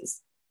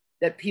choices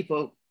that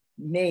people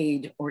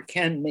made or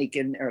can make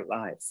in their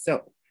lives.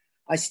 So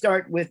I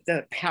start with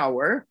the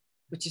power,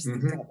 which is the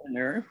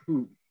governor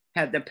who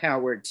had the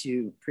power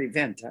to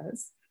prevent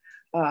us.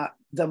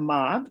 The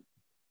mob,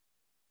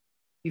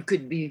 you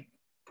could be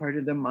part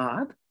of the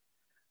mob.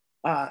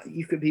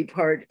 You could be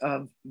part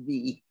of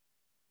the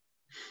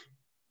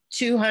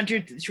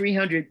 200 to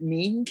 300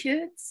 mean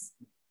kids.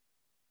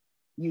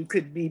 You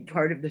could be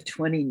part of the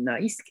 20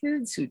 nice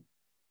kids who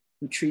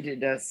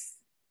treated us,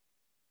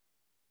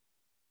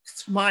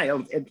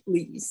 smiled at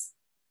least.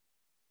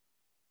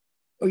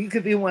 Or you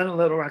could be one of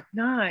Little Rock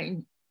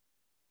 9,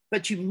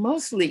 but you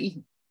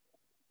mostly,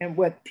 and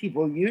what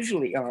people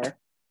usually are,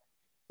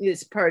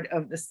 is part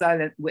of the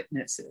silent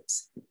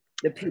witnesses,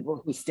 the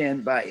people who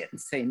stand by it and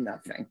say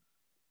nothing.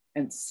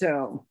 And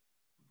so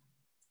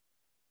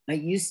I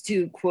used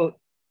to quote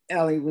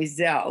Elie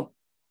Wiesel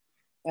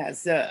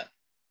as a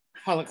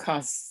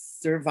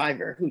Holocaust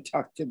survivor who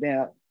talked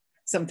about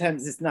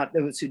sometimes it's not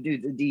those who do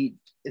the deed,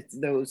 it's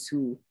those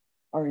who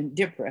are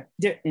indifferent.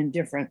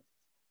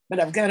 But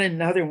I've got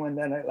another one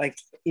that I like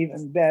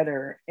even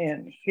better,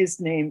 and his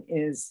name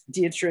is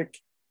Dietrich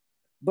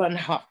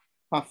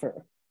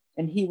Bonhoeffer,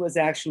 and he was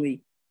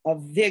actually a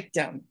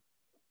victim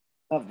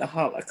of the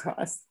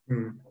Holocaust,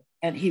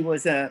 and he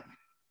was a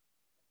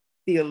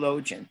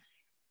theologian.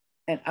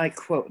 And I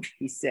quote,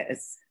 he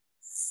says,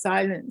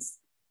 "Silence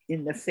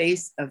in the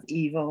face of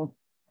evil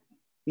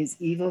is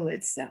evil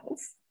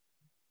itself."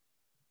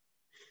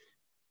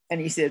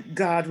 And he said,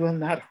 "God will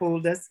not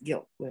hold us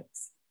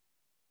guiltless.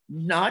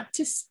 Not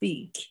to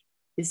speak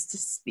is to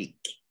speak.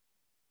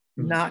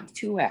 Not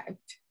to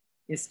act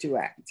is to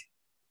act."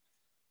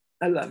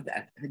 I love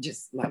that. I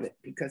just love it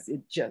because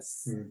it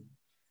just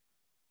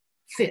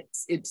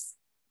fits. It's,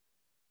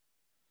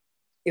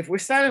 if we're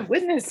silent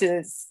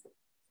witnesses,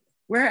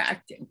 we're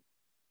acting.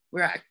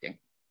 We're acting.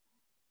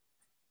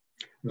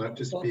 Not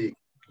to speak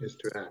is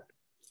to act.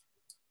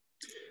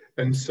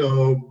 And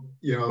so,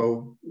 you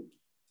know,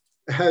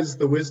 as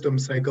the wisdom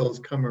cycles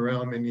come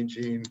around,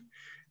 Minnijean,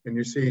 and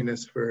you're seeing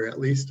this for at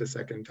least a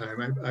second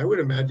time, I would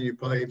imagine you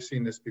probably have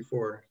seen this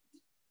before,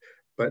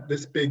 but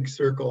this big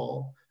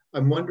circle,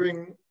 I'm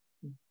wondering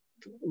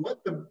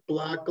what the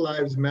Black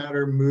Lives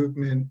Matter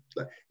movement,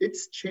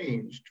 it's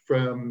changed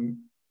from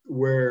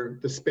where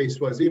the space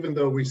was, even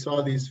though we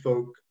saw these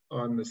folk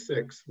on the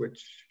 6th,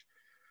 which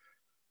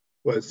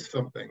was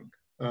something.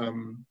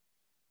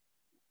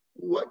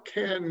 What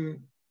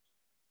can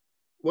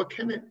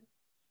it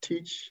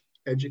teach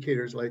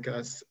educators like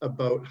us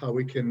about how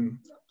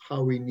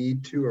we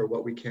need to, or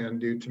what we can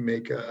do to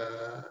make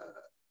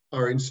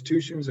our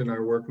institutions and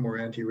our work more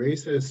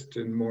anti-racist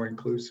and more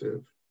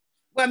inclusive?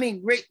 Well, I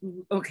mean,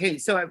 okay,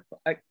 so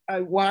I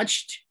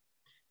watched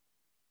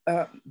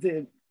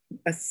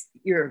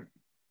your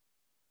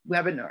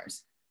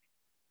webinars,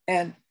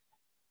 and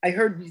I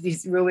heard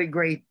these really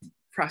great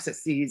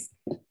processes,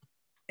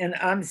 and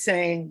I'm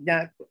saying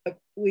that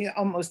we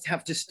almost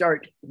have to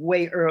start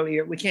way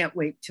earlier. We can't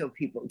wait till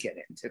people get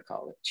into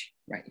college,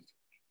 right?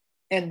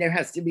 And there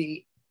has to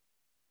be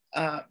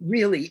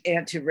really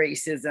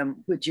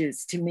anti-racism, which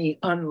is to me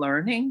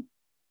unlearning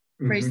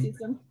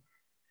racism.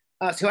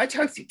 So I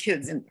talk to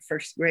kids in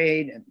 1st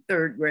grade and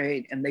 3rd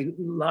grade, and they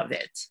love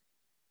it.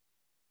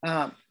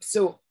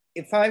 So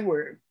if I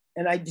were,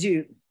 and I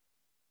do,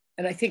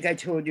 and I think I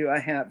told you I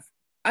have,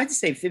 I'd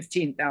say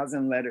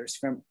 15,000 letters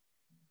from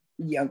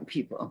young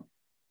people.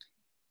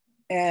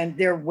 And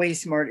they're way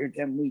smarter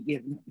than we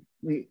give them.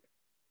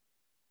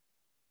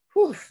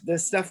 The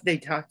stuff they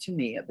talk to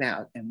me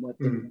about and what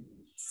they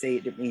say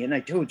to me. And I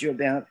told you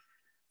about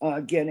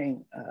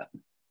getting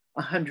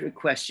 100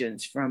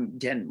 questions from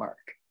Denmark.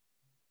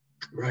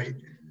 Right.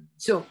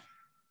 So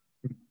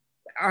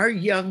our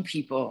young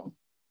people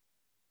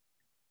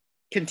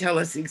can tell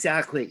us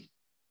exactly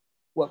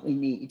what we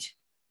need.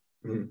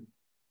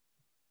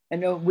 I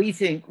know we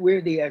think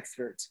we're the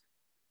experts,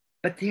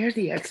 but they're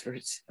the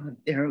experts of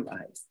their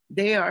lives.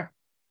 They are,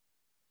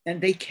 and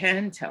they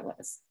can tell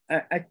us.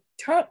 I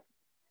taught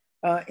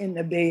in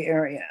the Bay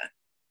Area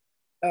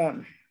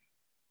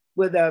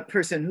with a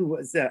person who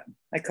was,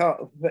 I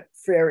call what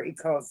Frary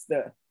calls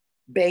the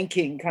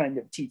banking kind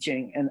of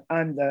teaching, and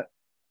I'm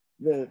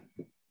the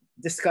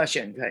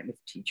discussion kind of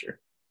teacher.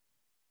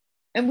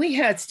 And we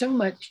had so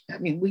much, I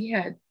mean, we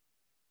had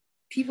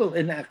people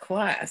in that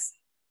class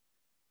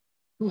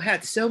who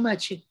had so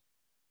much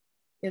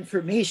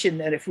information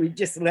that if we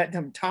just let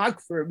them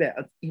talk for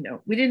about,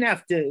 we didn't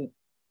have to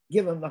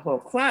give them the whole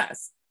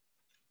class,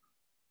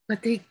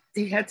 but they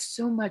had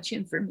so much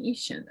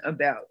information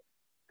about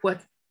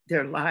what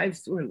their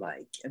lives were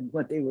like and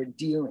what they were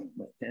dealing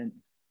with. And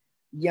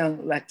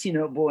young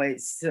Latino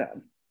boys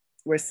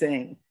were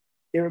saying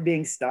they were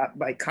being stopped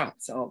by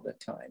cops all the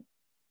time.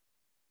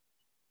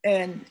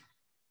 And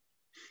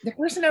the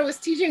person I was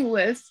teaching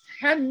with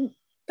hadn't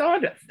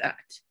thought of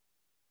that.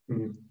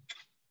 Mm-hmm.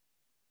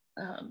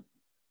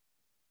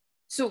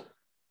 So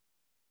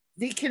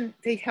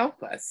they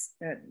help us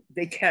and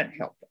they can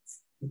help us.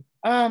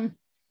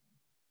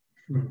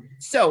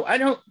 So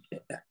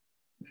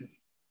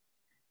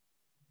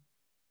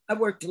I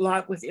worked a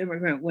lot with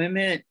immigrant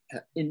women,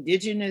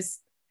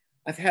 indigenous.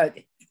 I've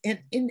had,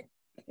 in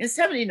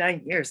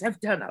 79 years, I've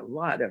done a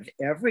lot of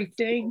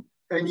everything.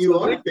 And you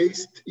are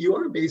based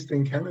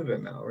in Canada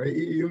now, right?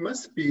 You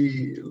must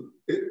be,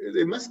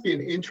 there must be an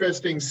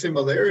interesting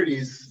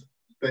similarities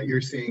that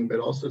you're seeing,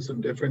 but also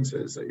some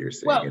differences that you're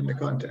seeing in the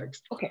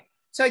context. Okay,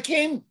 so I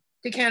came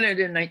to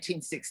Canada in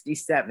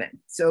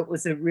 1967. So it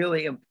was a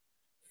really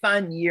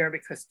fun year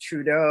because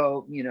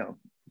Trudeau, you know.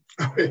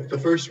 Okay, the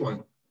first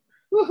one.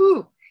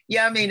 Woohoo.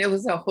 Yeah, I mean, it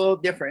was a whole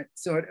different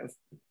sort of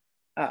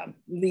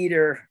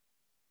leader.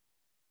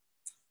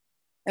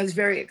 It was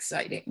very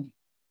exciting.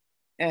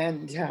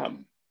 And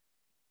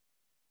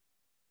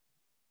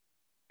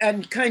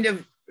kind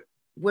of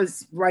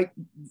was right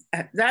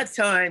at that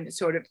time,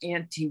 sort of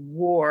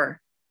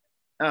anti-war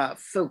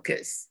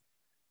focus.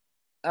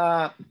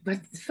 But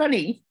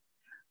funny,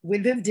 we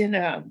lived in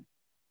a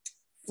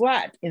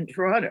flat in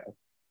Toronto,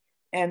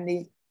 and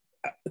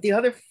the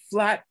other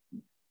flat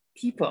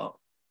people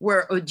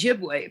were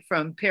Ojibwe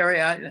from Perry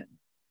Island.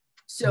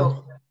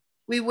 So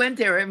we went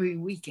there every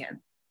weekend.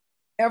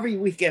 Every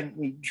weekend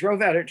we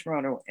drove out of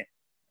Toronto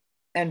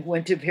and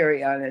went to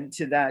Perry Island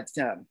to that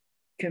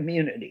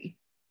community.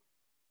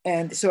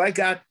 And so I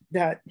got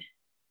that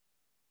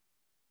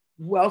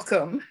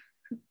welcome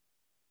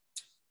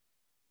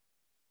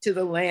to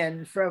the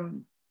land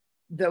from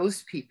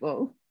those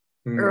people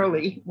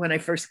early when I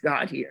first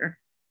got here.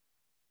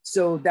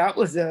 So that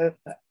was a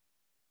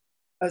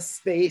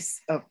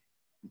space of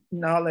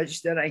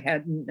knowledge that I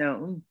hadn't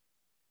known.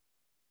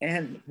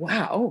 And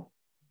wow.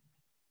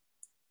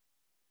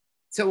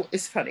 So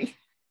it's funny.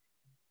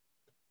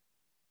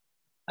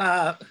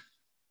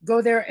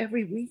 Go there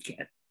every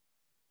weekend.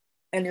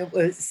 And it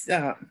was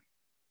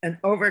an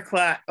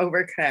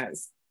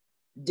overcast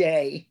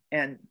day,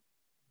 and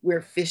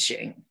we're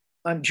fishing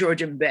on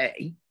Georgian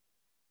Bay.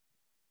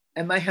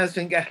 And my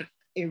husband got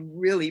a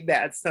really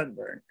bad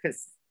sunburn,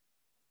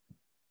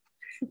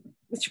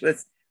 which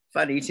was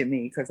funny to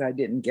me because I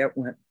didn't get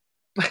one.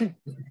 But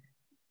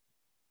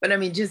I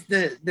mean, just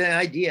the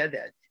idea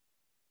that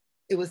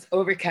it was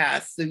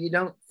overcast, so you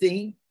don't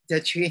think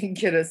that you can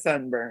get a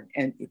sunburn,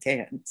 and you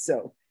can.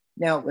 So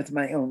now with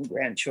my own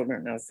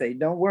grandchildren, I'll say,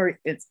 don't worry,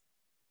 it's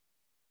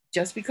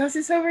just because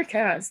it's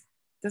overcast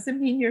doesn't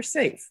mean you're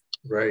safe.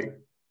 Right.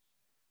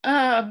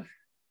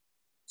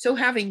 So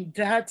having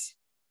that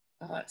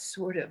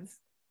sort of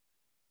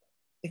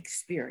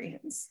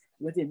experience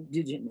with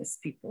Indigenous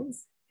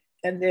peoples,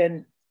 and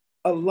then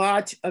a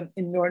lot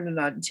in Northern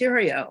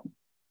Ontario,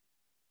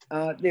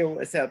 there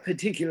was a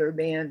particular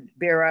band,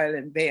 Bear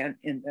Island Band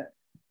in the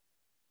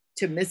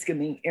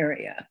Temiskaming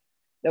area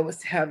that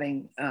was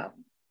having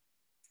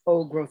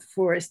old growth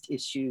forest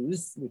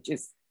issues, which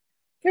is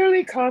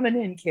fairly common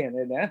in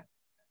Canada.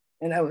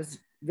 And I was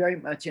very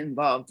much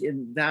involved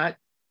in that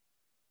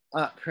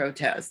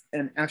protest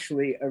and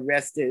actually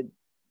arrested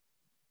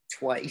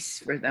twice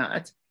for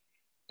that.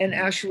 And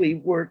actually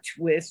worked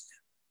with,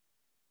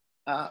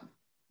 I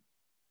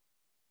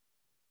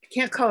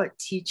can't call it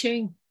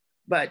teaching,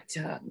 but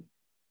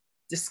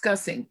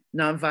discussing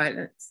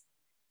nonviolence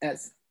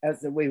as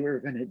the way we were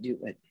going to do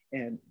it.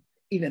 And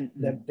even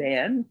the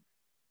band,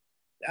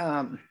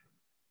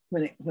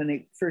 when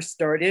it first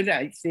started,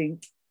 I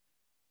think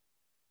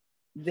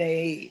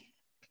they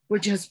were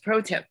just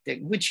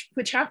protesting,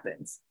 which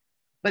happens.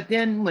 But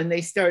then when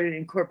they started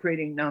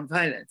incorporating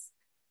nonviolence,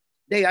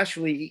 they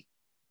actually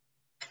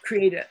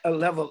created a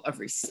level of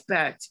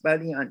respect by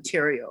the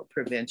Ontario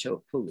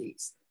Provincial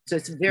Police. So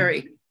it's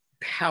very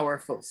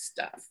powerful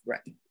stuff,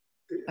 right?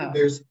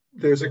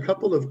 There's a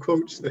couple of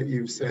quotes that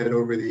you've said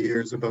over the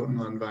years about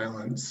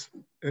nonviolence.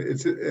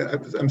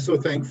 I'm so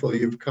thankful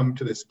you've come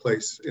to this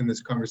place in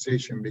this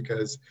conversation,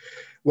 because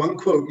one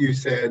quote you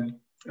said,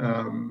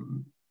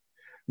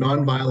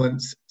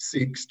 nonviolence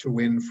seeks to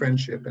win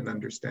friendship and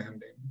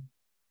understanding.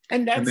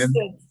 And that's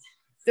the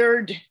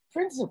third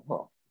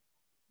principle,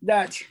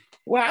 that,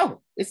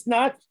 wow, is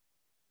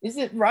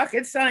it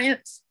rocket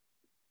science?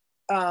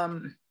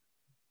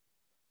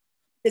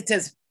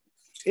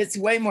 It's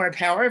way more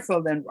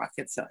powerful than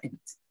rocket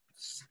science.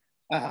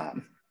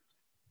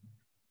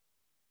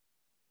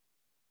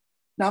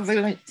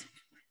 Nonviolent.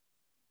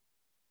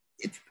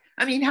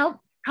 I mean, how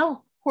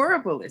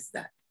horrible is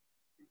that?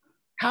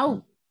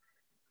 How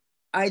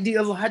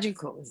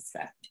ideological is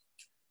that?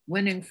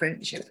 Winning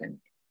friendship, and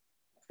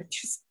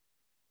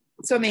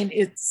so I mean,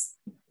 it's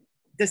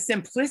the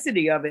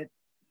simplicity of it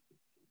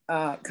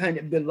kind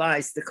of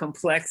belies the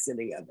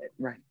complexity of it,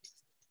 right?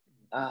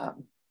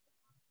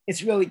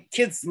 It's really,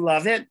 kids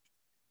love it.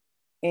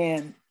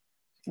 And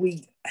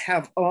we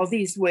have all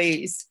these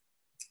ways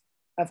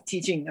of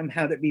teaching them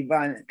how to be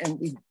violent, and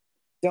we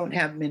don't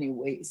have many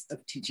ways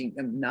of teaching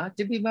them not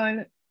to be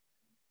violent.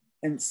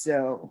 And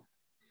so,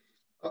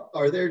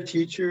 are there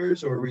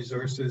teachers or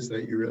resources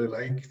that you really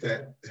like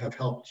that have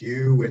helped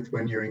you with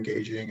when you're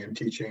engaging and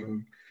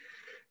teaching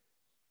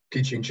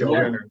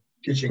children or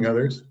teaching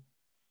others?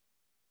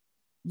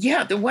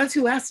 Yeah, the ones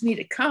who ask me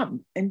to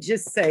come and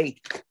just say,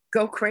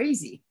 go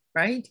crazy,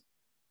 right?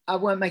 I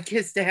want my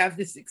kids to have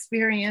this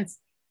experience.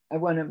 I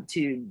want them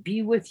to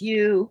be with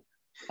you.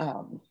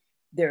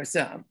 There's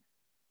a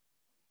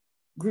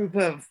group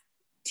of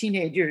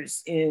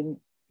teenagers in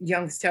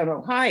Youngstown,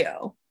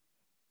 Ohio.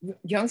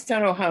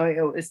 Youngstown,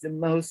 Ohio is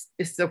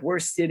it's the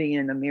worst city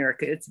in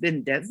America. It's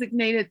been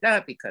designated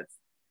that because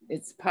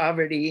it's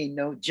poverty,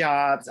 no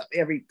jobs,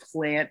 every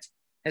plant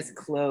has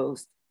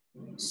closed.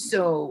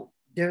 So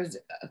there's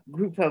a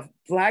group of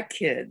Black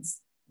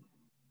kids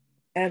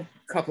and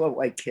a couple of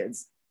white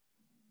kids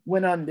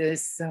went on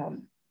this,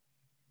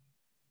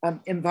 I'm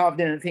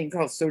involved in a thing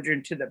called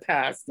Sojourn to the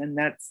Past, and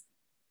that's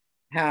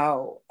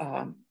how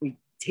we've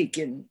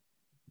taken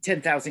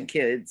 10,000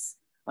 kids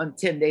on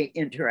 10-day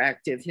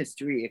interactive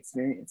history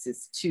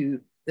experiences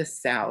to the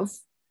South.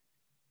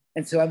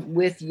 And so I'm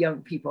with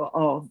young people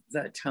all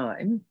the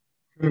time.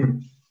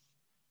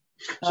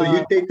 So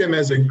you take them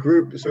as a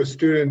group, so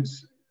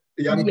students,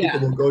 young people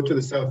will go to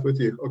the South with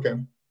you, okay.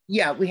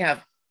 Yeah, we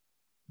have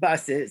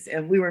buses,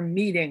 and we were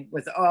meeting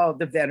with all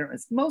the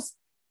veterans.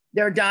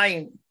 They're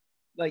dying,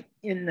 like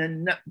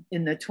in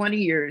the 20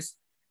 years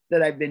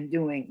that I've been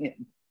doing it,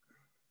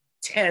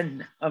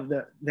 10 of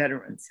the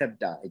veterans have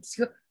died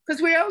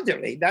because we're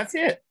elderly, that's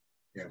it.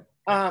 Yeah.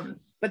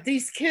 But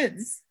these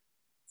kids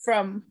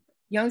from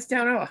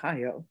Youngstown,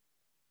 Ohio,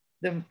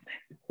 the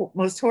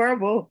most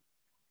horrible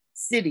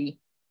city,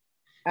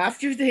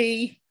 after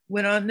they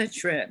went on the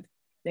trip,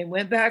 they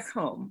went back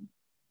home.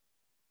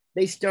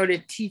 They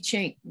started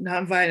teaching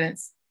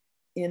nonviolence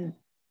in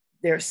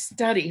their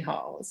study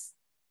halls.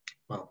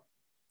 Wow.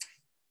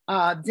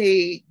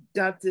 They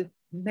got the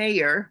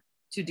mayor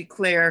to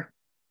declare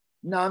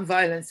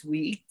Nonviolence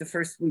Week, the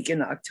first week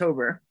in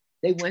October.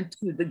 They went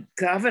to the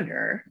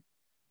governor,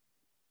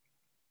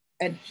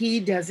 and he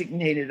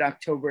designated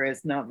October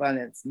as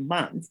Nonviolence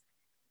Month.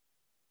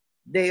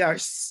 They are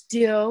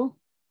still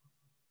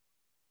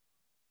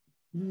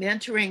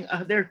mentoring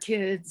other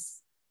kids.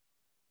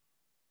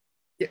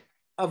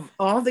 Of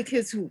all the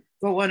kids who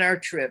go on our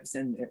trips,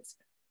 and there's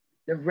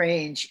the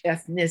range,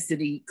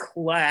 ethnicity,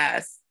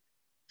 class,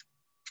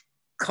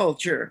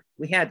 culture,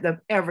 we had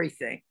them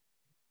everything.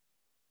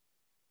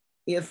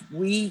 If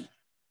we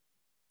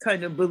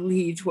kind of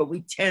believed what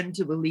we tend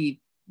to believe,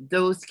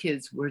 those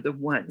kids were the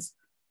ones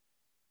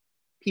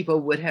people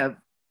would have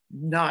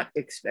not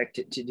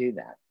expected to do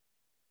that.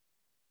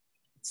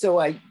 So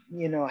I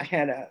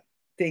had a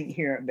thing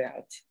here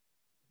about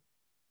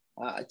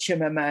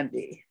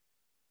Chimamanda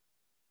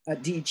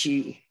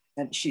Adichie,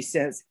 and she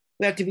says,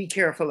 we have to be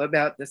careful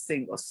about the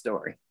single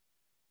story.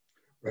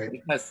 Right.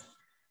 Because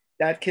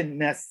that can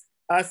mess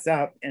us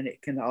up, and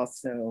it can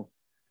also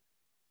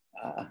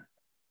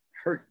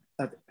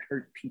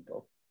hurt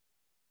people.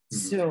 Mm-hmm.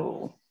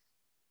 So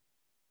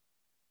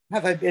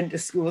have I been to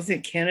schools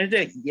in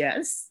Canada?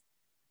 Yes.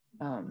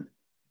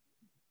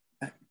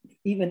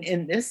 Even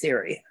in this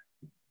area,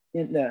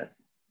 in the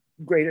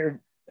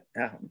greater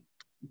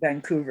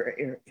Vancouver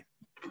area.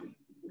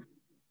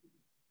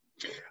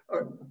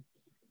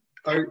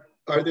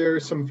 Are there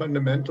some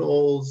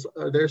fundamentals?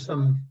 Are there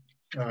some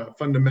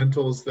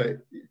fundamentals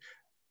that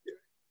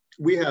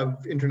we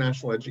have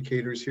international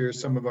educators here?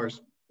 Some of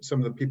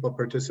the people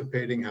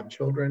participating have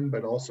children,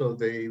 but also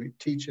they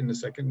teach in the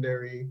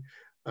secondary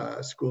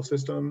school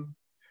system,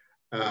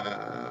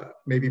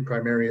 maybe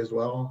primary as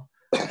well.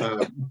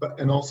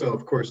 And also,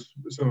 of course,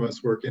 some of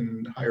us work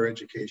in higher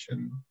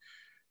education.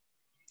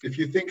 If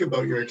you think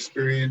about your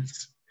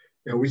experience,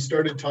 we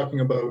started talking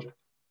about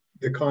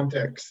the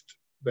context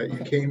that you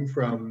came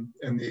from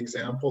and the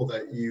example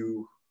that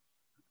you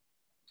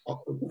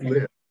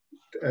lived,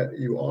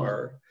 you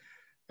are,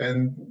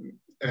 and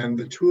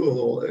the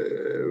tool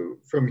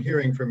from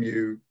hearing from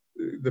you,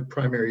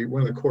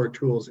 one of the core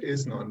tools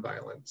is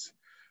nonviolence.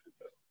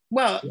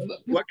 Well,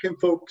 what can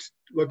folks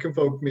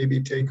maybe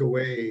take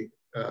away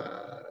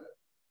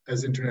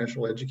as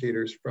international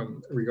educators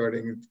from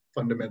regarding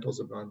fundamentals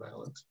of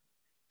nonviolence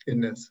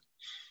in this?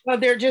 Well,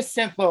 they're just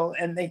simple,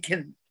 and they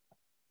can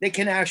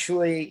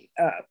actually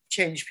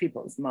change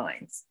people's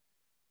minds.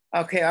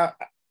 Okay,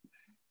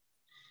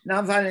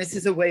 nonviolence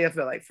is a way of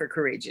life for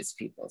courageous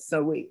people.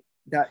 So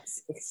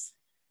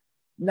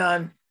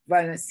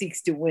nonviolence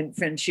seeks to win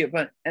friendship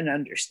and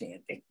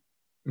understanding.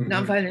 Mm-hmm.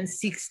 Nonviolence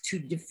seeks to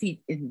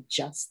defeat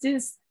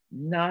injustice,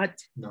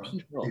 not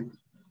people.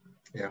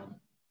 Yeah.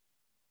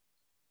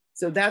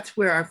 So that's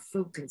where our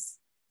focus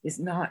is,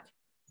 not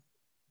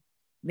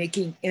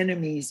making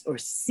enemies or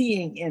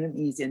seeing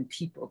enemies in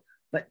people,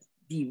 but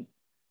be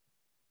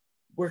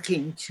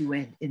working to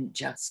end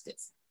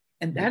injustice.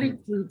 And that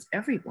includes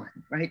everyone,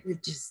 right? We're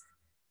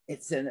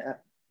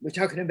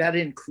talking about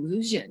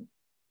inclusion.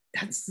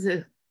 That's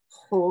the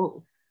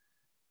whole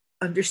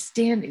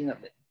understanding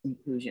of it,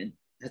 inclusion.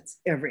 That's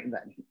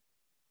everybody.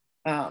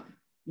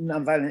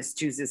 Nonviolence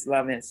chooses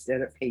love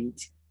instead of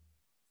hate.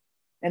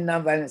 And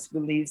nonviolence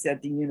believes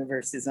that the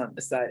universe is on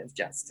the side of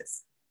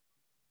justice.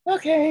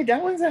 Okay,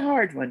 that one's a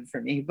hard one for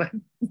me, but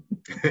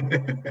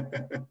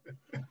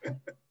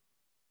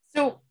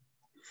so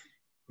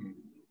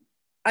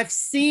I've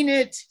seen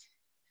it.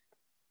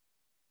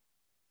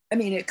 I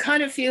mean, it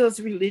kind of feels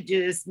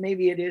religious,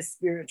 maybe it is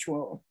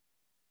spiritual.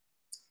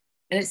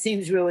 And it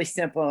seems really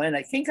simple. And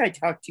I think I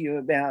talked to you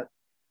about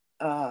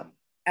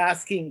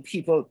asking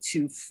people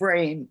to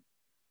frame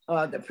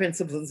the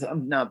principles of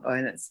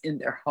nonviolence in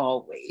their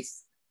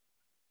hallways.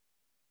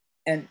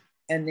 And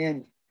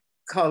then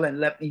call and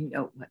let me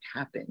know what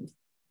happened.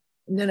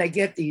 And then I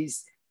get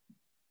these,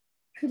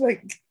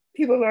 like,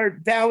 people are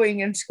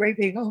bowing and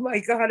scraping, oh my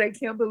God, I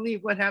can't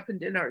believe what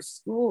happened in our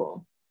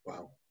school.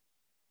 Wow.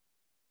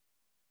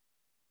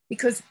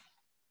 Because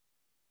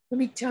let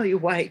me tell you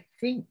why I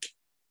think.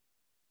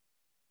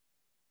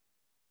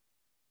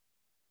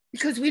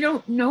 Because we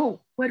don't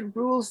know what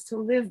rules to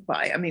live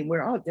by. I mean,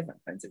 we're all different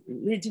kinds of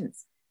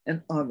religions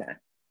and all that.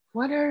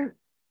 What are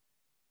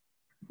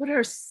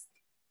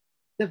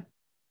the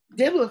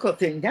biblical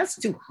thing? That's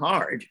too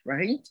hard,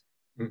 right?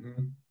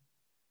 Mm-hmm.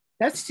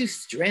 That's too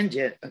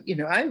stringent. You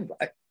know,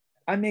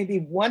 I maybe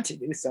want to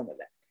do some of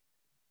that.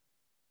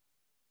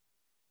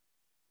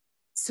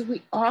 So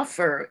we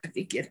offer, I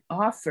think it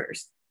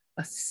offers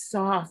a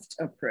soft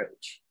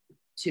approach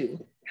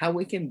to how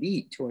we can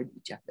be toward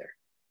each other.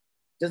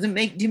 Doesn't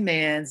make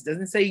demands,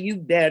 doesn't say you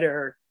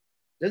better,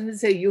 doesn't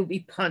say you'll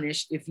be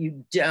punished if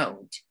you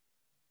don't.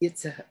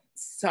 It's a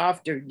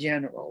softer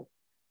general,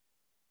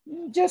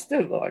 just a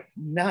little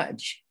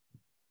nudge.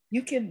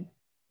 You can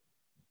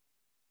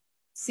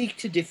seek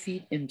to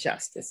defeat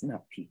injustice,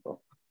 not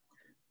people.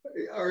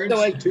 Our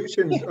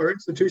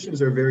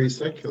institutions are very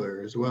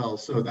secular as well,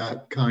 so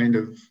that kind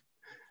of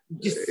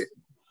just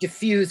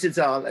diffuses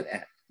all of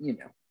that, you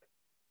know.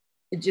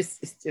 It's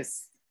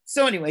just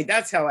so anyway,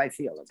 that's how I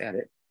feel about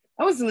it.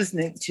 I was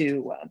listening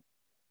to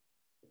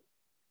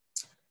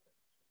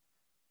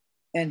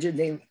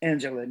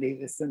Angela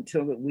Davis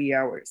until the wee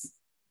hours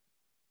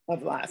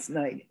of last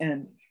night,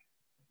 and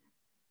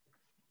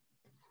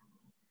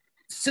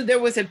so there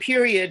was a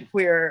period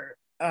where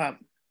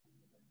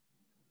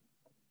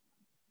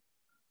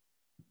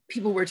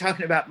people were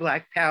talking about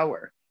Black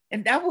power,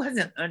 and that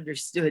wasn't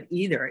understood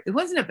either. It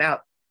wasn't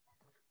about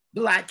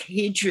Black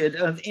hatred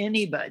of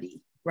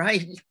anybody,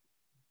 right?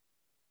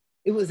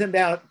 It was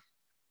about,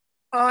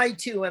 I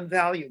too am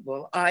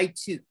valuable, I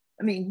too.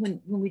 I mean,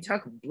 when we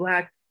talk of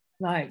Black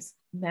lives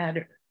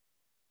matter,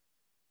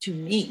 to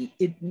me,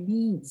 it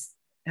means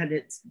at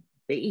its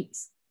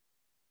base,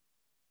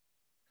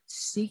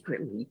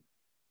 secretly,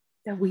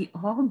 that we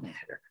all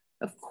matter.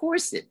 Of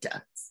course it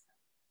does.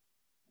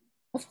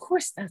 Of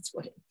course that's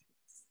what it is.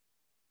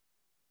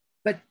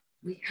 But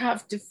we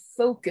have to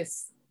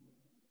focus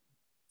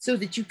so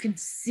that you can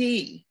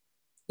see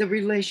the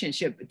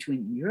relationship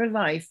between your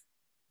life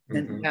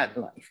and that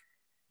life.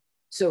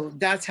 So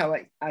that's how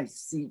I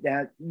see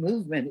that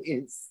movement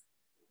is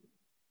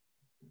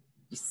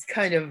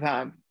kind of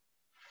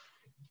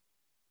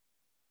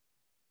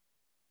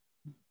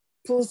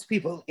pulls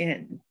people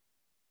in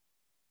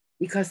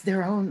because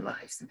their own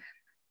lives matter.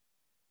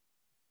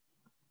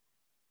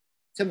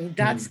 So I mean,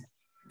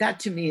 that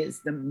to me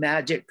is the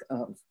magic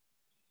of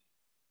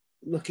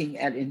looking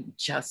at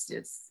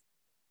injustice,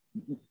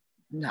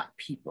 not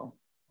people.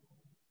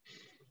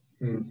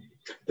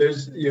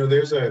 There's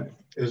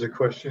a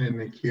question in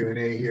the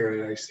Q&A here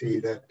that I see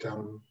that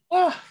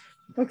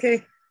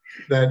okay.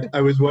 That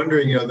I was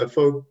wondering, you know, the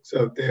folks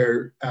out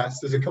there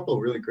asked, there's a couple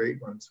of really great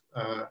ones.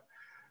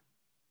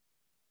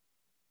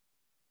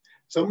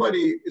 So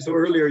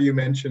earlier you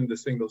mentioned the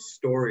single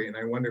story, and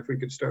I wonder if we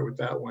could start with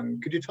that one.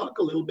 Could you talk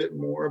a little bit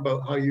more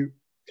about how you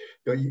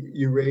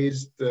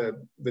raised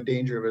the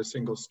danger of a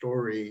single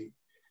story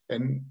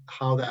and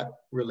how that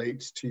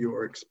relates to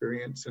your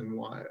experience and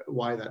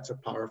why that's a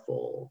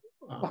powerful.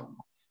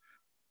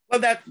 Well,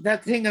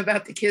 that thing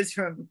about the kids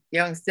from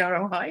Youngstown,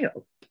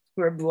 Ohio,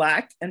 who are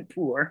Black and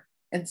poor,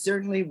 and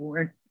certainly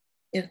weren't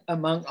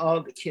among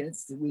all the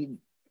kids that we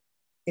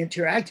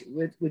interacted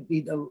with, would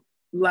be the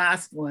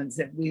last ones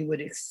that we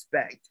would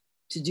expect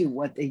to do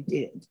what they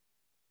did.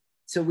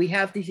 So we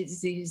have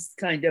these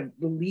kind of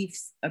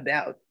beliefs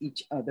about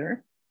each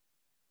other.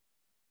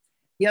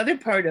 The other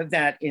part of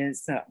that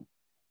is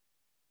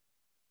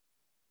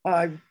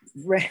I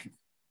read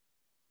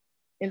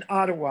in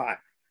Ottawa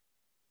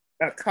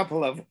a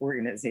couple of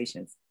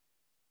organizations.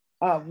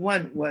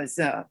 One was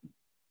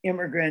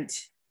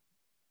Immigrant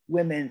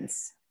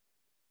Women's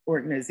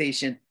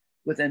Organization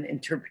with an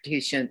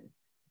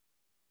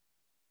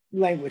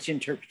language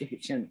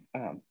interpretation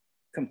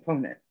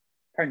component,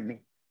 pardon me.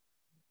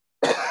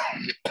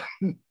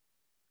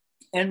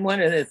 And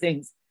one of the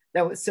things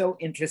that was so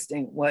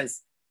interesting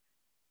was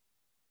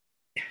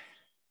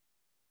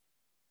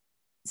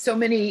so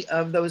many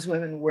of those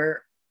women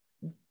were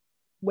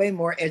way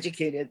more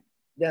educated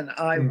than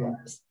I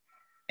was.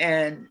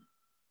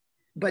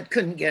 but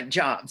couldn't get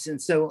jobs.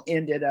 And so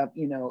ended up,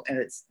 you know,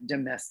 as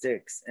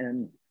domestics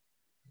and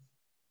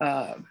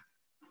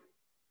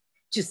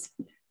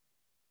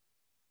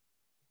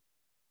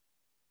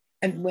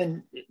and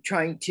when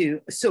trying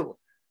to, so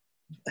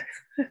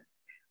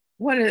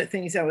one of the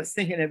things I was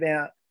thinking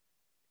about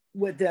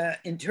with the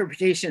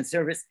interpretation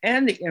service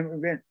and the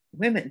immigrant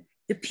women,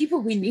 the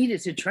people we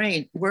needed to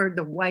train were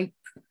the white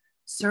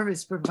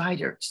service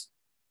providers,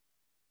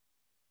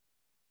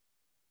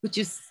 which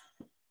is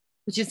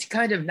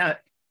kind of not,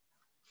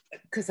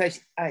 because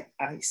I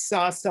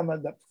saw some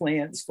of the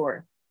plans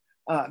for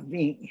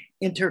being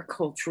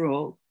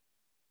intercultural.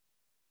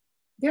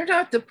 They're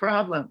not the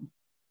problem.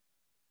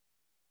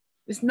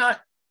 It's not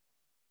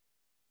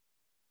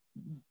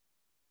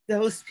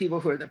those people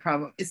who are the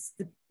problem. It's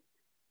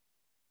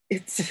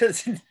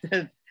just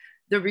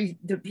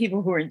the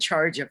people who are in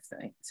charge of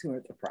things who are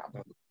the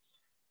problem.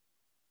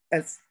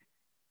 As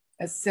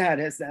sad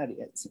as that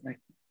is, right?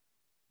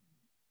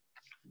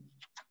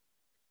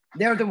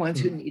 They're the ones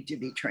who need to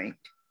be trained.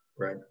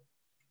 Right.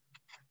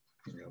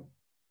 Yeah.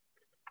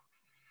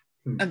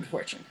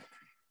 Unfortunately.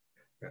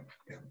 Yeah.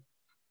 Yeah.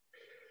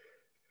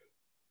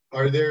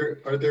 Are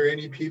there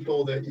any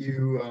people that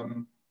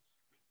you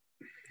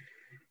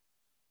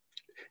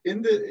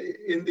in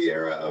the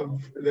era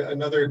of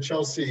another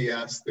Chelsea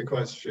asked the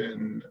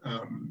question,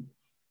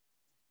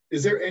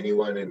 is there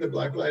anyone in the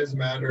Black Lives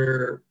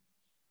Matter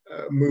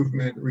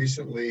movement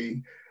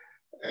recently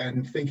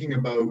and thinking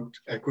about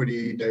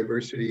equity,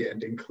 diversity,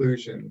 and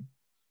inclusion?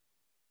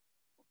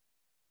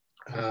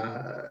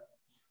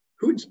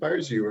 Who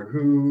inspires you, or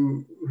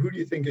who do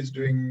you think is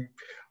doing?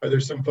 Are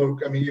there some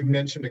folk? I mean, you've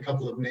mentioned a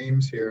couple of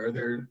names here. Are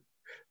there?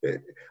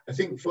 I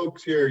think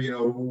folks here, you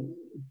know,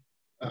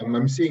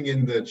 I'm seeing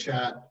in the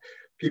chat,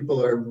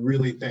 people are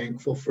really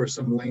thankful for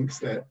some links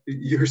that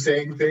you're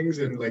saying things,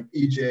 and like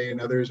EJ and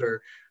others are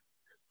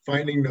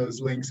finding those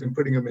links and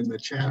putting them in the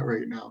chat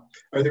right now.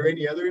 Are there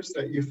any others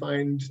that you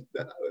find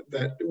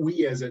that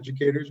we as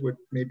educators would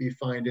maybe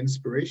find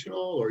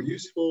inspirational or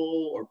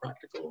useful or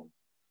practical?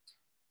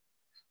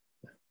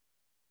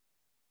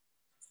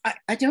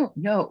 I don't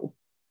know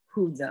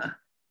who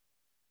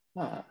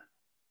I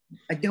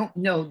don't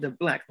know the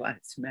Black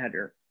Lives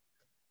Matter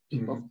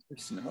people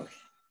personally.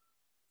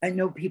 I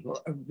know people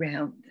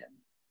around them.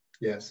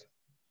 Yes.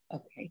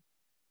 Okay.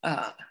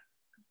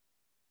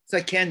 So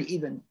I can't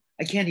even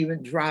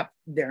drop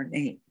their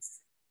names.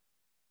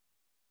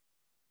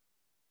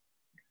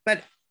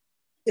 But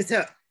it's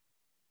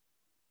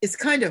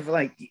kind of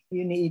like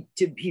you need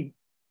to be.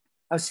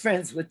 I was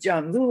friends with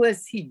John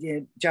Lewis.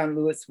 John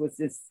Lewis was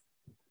this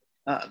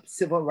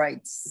civil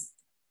rights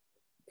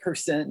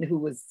person who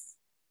was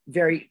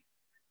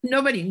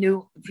nobody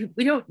knew,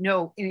 we don't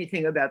know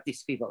anything about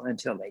these people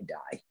until they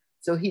die.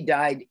 So he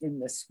died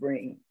in the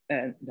spring.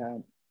 And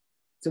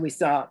so we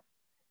saw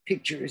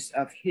pictures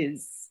of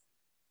his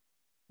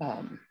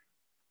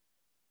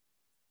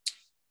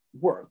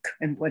work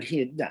and what he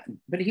had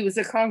done, but he was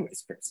a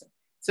congressperson.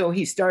 So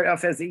he started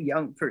off as a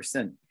young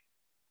person,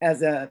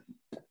 as a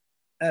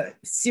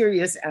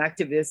serious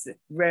activist,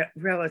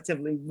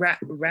 relatively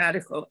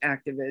radical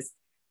activist.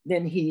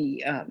 Then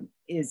he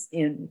is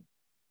in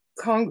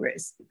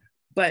Congress,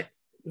 but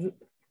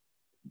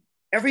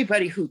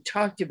everybody who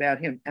talked about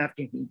him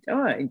after he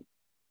died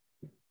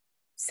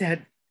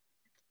said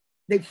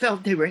they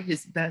felt they were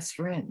his best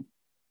friend.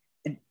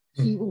 And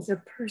he was a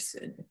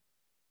person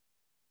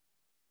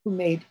who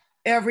made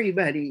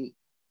everybody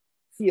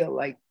feel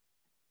like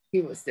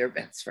he was their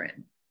best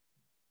friend.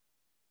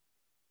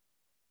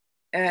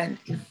 And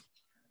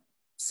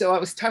so I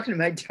was talking to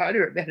my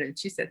daughter about it, and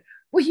she said,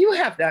 well, you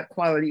have that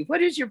quality.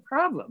 What is your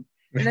problem?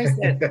 And I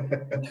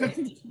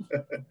said,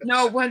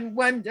 no,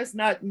 one does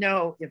not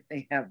know if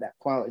they have that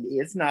quality.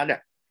 It's not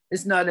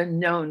a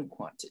known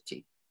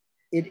quantity.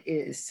 It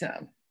is,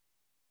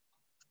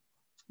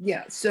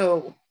 yeah,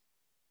 so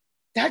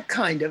that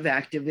kind of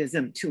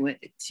activism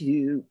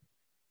to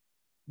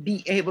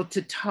be able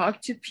to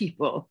talk to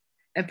people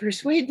and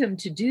persuade them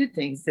to do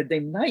things that they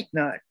might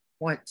not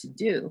want to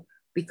do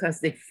because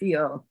they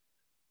feel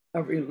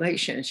a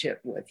relationship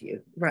with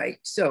you, right?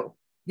 So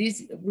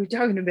we're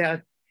talking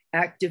about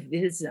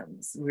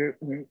activisms. We're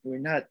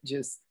not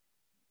just,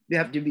 we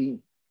have to be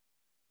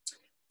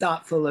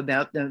thoughtful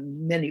about the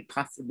many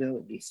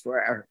possibilities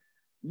for our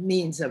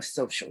means of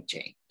social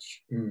change.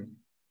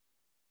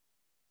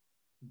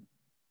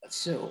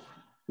 So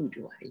who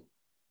do I?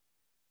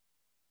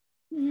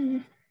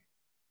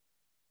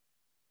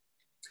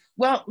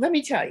 Well, let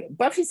me tell you,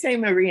 Buffy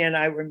St. Marie and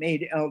I were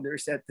made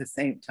elders at the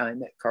same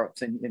time at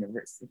Carleton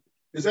University.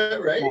 Is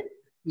that right?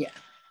 Yeah.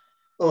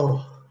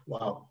 Oh,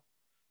 wow.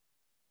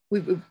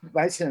 It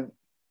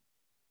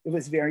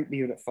was very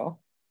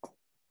beautiful.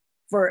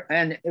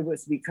 And it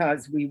was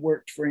because we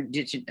worked for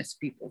Indigenous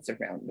peoples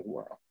around the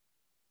world.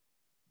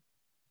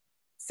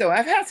 So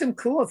I've had some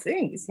cool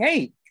things.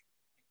 Hey,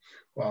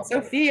 wow.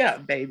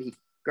 Sophia, baby,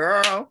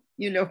 girl,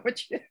 you know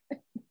what you did.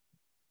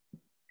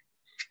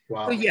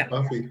 Wow, so, yeah.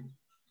 Buffy.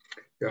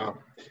 Yeah,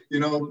 you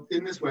know,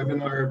 in this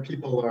webinar,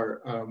 people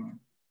are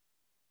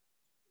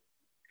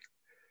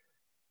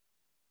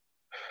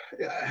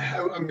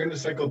I'm going to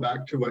cycle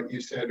back to what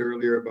you said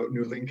earlier about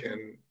New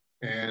Lincoln.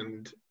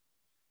 And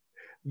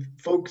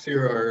folks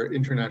here are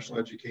international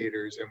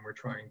educators, and we're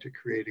trying to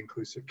create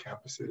inclusive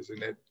campuses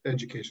and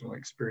educational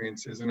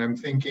experiences. And I'm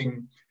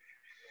thinking,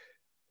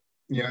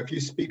 you know, if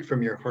you speak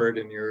from your heart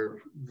and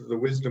the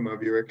wisdom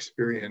of your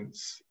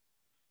experience,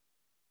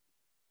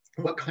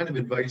 what kind of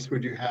advice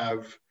would you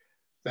have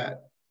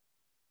that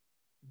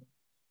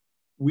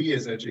we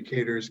as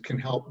educators can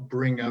help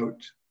bring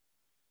out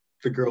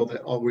the girl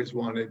that always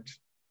wanted,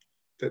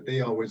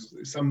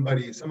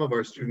 some of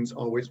our students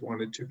always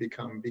wanted to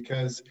become?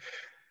 Because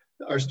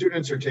our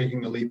students are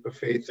taking a leap of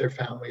faith, their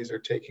families are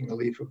taking a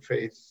leap of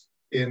faith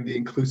in the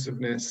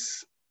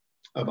inclusiveness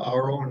of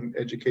our own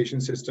education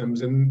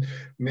systems. And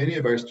many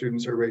of our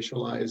students are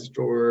racialized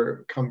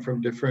or come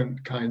from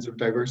different kinds of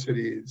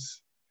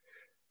diversities.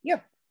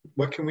 Yep.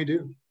 What can we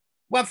do?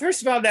 Well,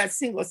 first of all, that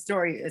single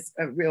story is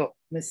a real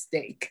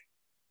mistake.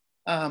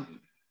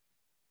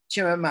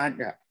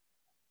 Chimamanda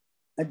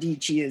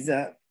Adichie is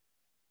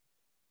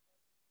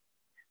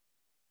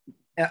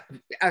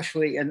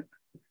actually a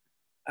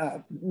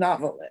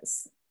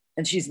novelist,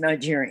 and she's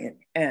Nigerian.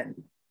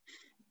 And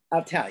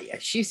I'll tell you,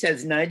 she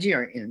says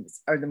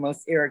Nigerians are the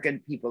most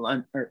arrogant people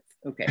on earth.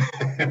 Okay.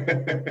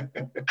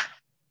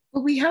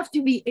 But we have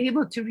to be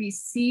able to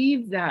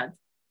receive that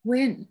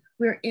when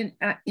we're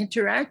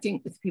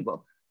interacting with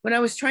people. When I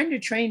was trying to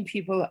train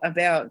people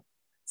about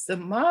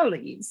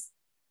Somalis,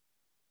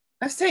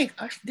 I was saying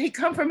they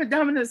come from a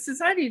dominant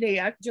society. They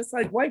act just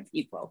like white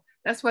people.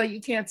 That's why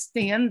you can't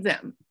stand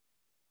them.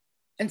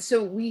 And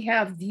so we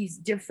have these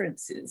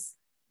differences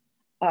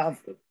of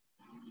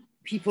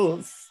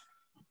people's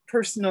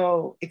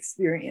personal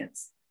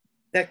experience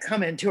that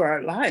come into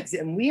our lives.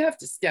 And we have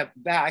to step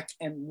back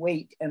and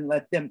wait and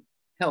let them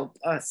help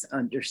us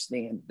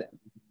understand them.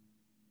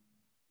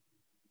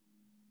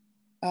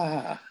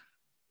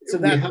 So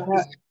that I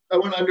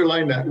want to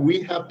underline that.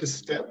 We have to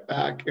step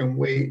back and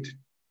wait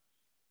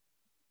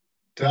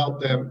to help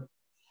them.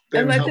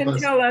 And let them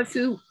tell us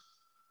who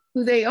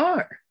they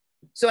are.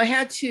 So I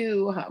had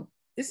to,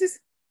 this is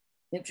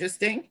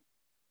interesting,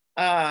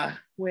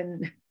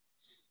 when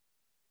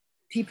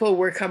people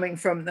were coming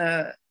from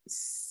the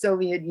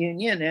Soviet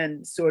Union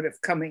and sort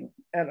of coming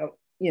at a,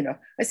 you know,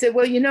 I said,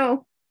 well, you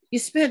know, you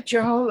spent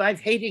your whole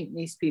life hating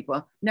these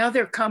people. Now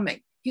they're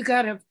coming. You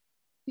gotta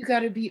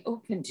be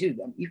open to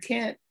them. You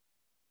can't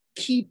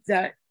keep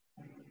that,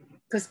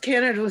 because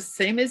Canada was the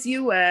same as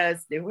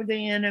US. They were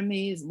the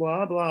enemies,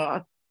 blah,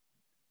 blah.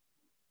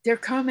 They're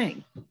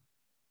coming.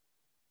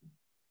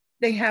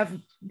 They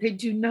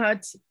do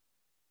not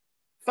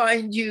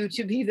find you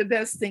to be the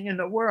best thing in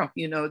the world.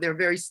 You know, they're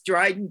very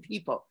strident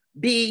people.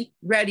 Be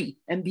ready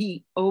and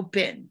be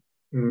open.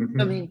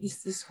 Mm-hmm. I mean,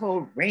 it's this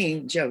whole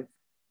range of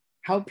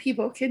how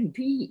people can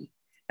be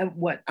and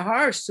what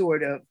our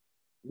sort of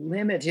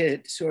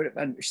limited sort of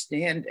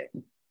understanding.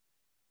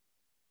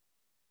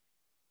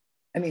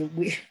 I mean,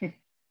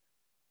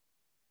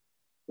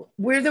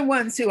 we're the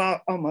ones who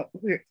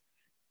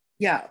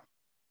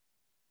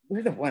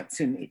we're the ones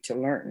who need to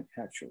learn,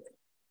 actually.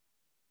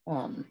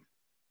 And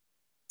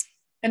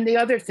the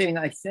other thing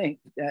I think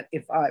that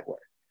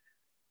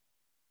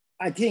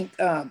I think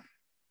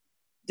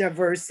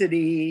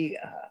diversity,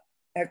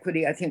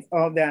 equity, I think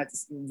all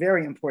that's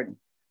very important.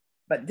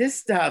 But this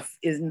stuff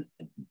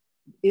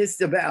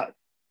is about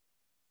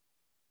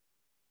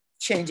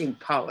changing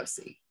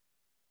policy.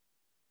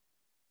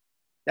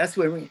 That's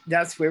where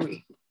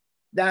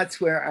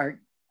our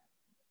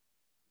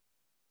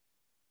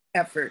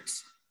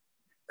efforts,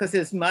 because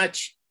as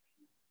much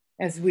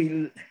as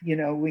we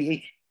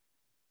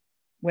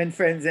win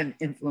friends and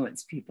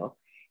influence people,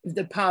 if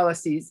the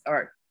policies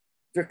are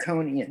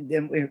draconian,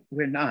 then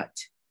we're not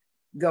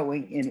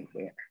going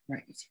anywhere,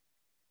 right?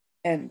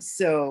 And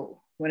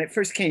so when I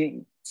first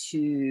came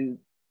to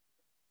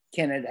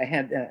Canada, I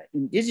had the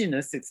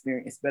Indigenous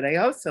experience, but I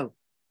also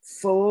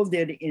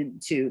folded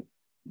into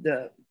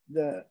the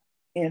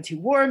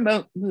anti-war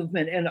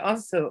movement and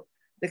also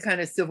the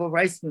kind of civil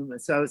rights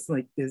movement. So I was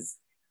like this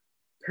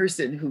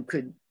person who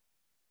could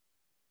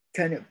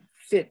kind of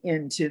fit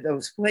into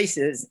those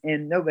places,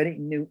 and nobody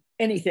knew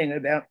anything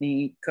about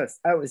me because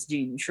I was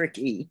Jean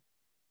Tricky,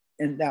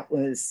 and that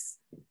was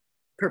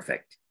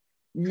perfect.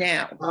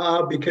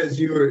 Now, because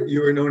you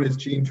were known as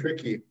Jean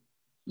Tricky.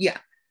 Yeah.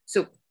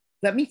 So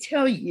let me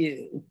tell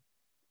you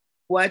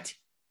what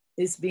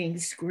is being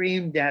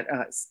screamed at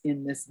us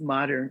in this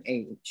modern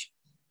age.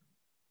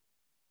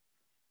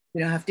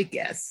 You don't have to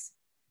guess.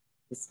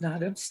 It's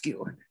not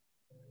obscure.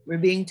 We're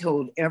being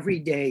told every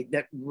day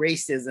that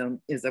racism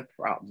is a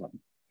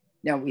problem.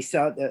 Now, we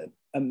saw the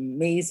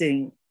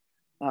amazing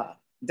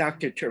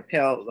Dr.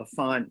 Turpel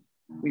Lafont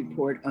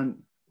report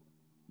on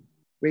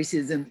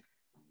racism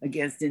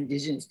against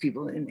Indigenous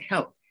people in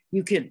health.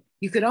 You could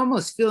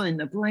almost fill in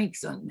the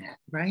blanks on that,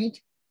 right?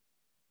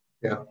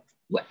 Yeah.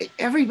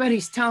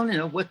 Everybody's telling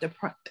us what the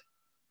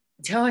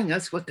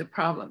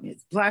problem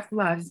is. Black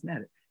Lives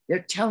Matter. They're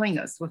telling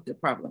us what the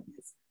problem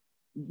is.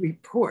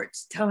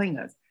 Reports telling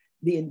us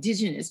the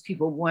Indigenous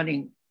people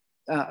wanting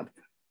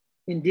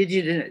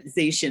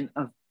indigenization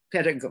of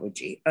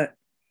pedagogy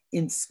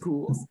in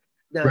schools.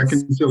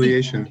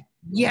 Reconciliation.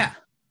 Yeah,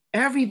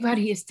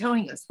 everybody is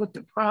telling us what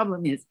the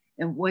problem is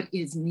and what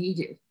is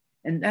needed.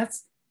 And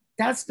that's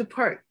the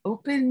part.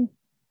 Open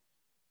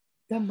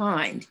the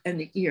mind and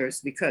the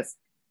ears, because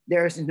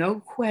there's no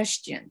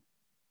question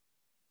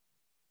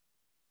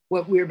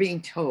what we're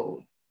being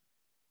told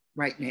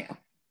right now.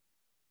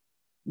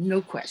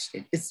 No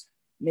question. It's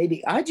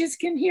maybe I just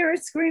can hear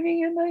it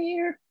screaming in my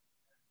ear,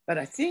 but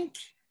I think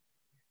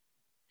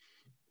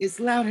it's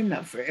loud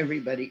enough for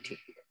everybody to hear.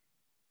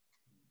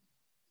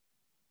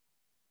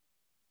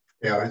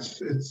 Yeah,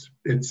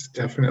 it's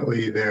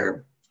definitely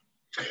there.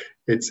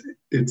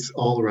 It's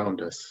all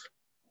around us.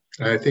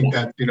 I think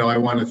that, I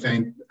want to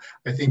thank,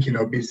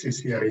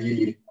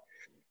 BCCIE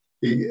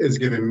has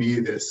given me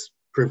this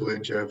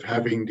privilege of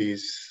having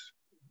these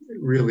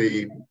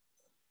really,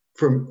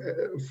 for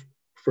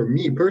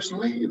me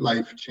personally,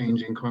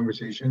 life-changing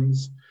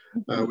conversations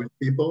with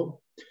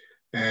people,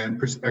 and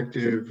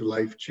perspective,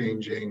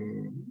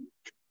 life-changing,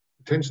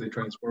 potentially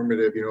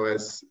transformative,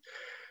 as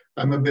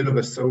I'm a bit of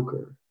a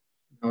soaker.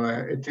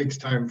 It takes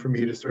time for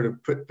me to sort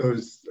of put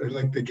those, I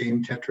like the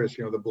game Tetris,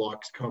 the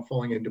blocks kind of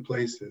falling into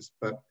places.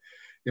 But,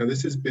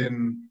 this has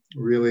been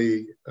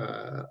really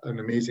an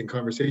amazing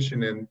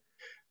conversation. And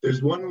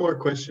there's one more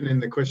question in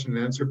the question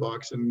and answer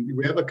box, and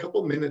we have a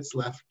couple minutes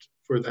left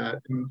for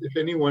that. And if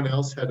anyone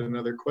else had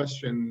another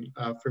question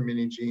for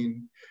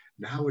Minnijean,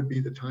 now would be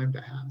the time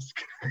to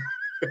ask.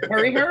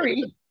 Hurry,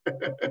 hurry.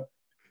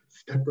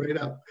 Step right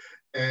up.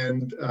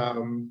 And,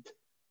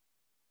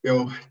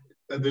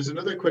 there's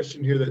another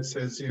question here that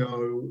says,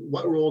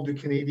 what role do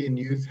Canadian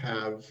youth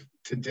have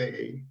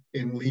today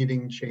in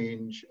leading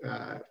change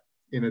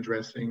in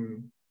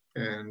addressing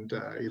and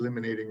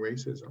eliminating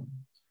racism?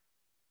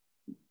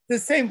 The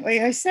same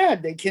way I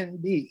said, they can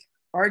be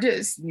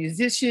artists,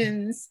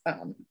 musicians.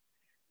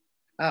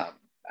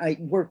 I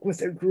work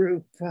with a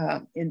group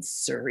in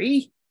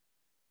Surrey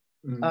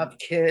of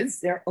kids.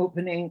 They're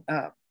opening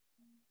a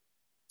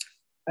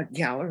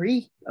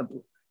gallery, a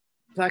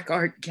Black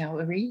art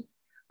gallery.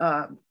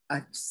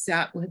 I've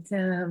sat with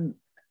them.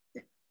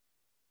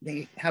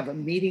 They have a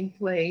meeting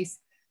place.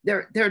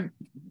 There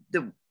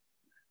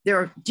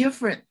are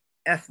different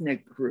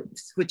ethnic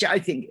groups, which I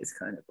think is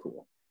kind of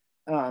cool.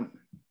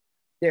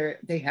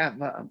 They have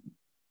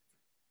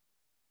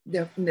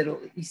the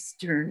Middle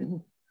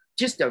Eastern,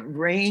 just a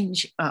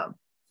range of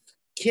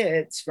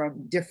kids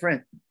from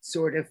different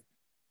sort of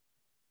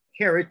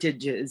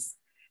heritages,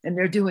 and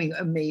they're doing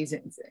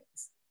amazing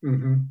things.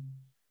 Mm-hmm.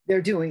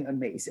 They're doing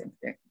amazing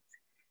things.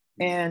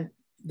 And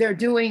they're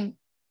doing,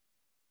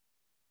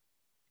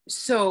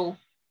 so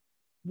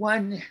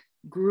one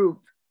group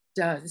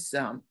does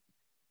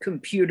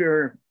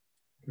computer,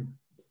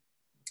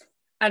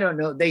 I don't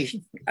know what they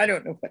do,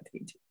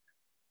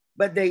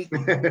 but they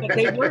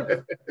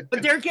work,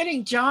 but they're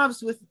getting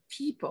jobs with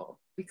people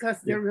because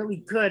they're really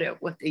good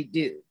at what they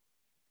do.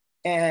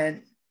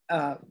 And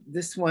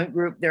this one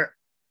group, they're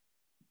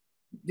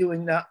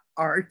doing the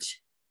art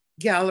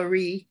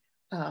gallery.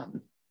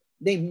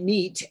 They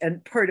meet,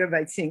 and part of,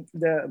 I think,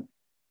 the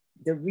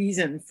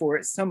reason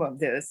for some of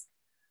this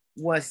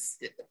was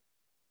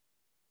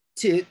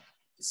to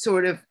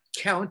sort of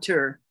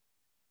counter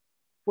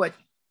what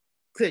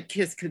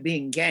kids could be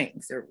in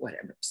gangs or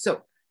whatever.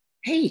 So,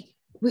 hey,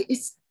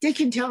 they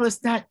can tell us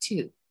that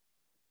too.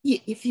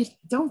 If you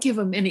don't give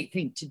them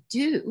anything to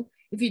do,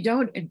 if you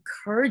don't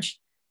encourage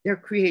their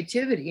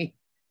creativity,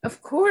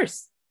 of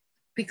course,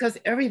 because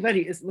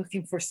everybody is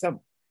looking for some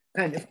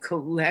kind of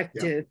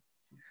collective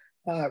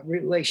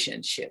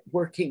relationship,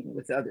 working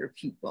with other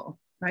people,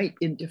 right,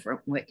 in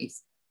different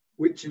ways.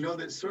 Which,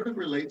 that sort of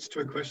relates to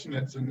a question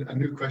that's a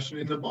new question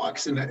in the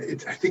box. And I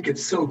think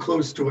it's so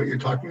close to what you're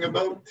talking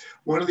about.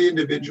 One of the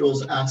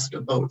individuals asked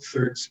about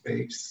third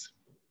space.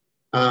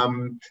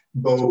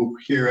 Bo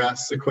here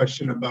asks a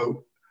question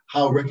about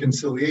how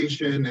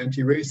reconciliation,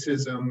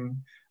 anti-racism,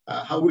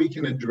 how we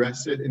can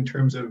address it in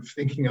terms of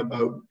thinking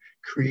about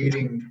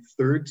creating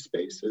third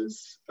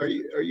spaces. Are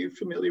you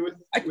familiar with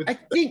I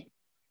think,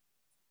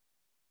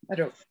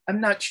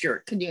 I'm not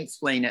sure. Can you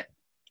explain it?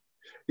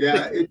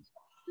 Yeah,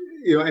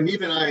 and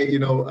even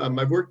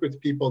I've worked with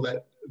people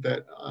that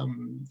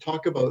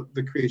talk about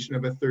the creation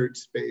of a third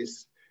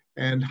space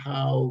and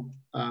how,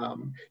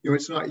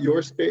 it's not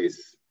your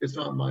space, it's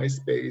not my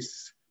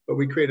space, but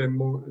we create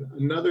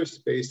another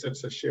space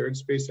that's a shared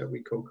space that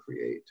we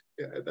co-create.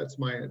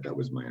 That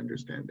was my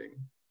understanding.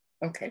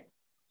 Okay,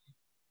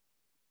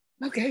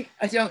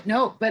 I don't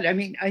know, but I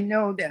mean, I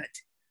know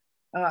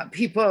that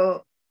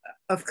people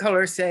of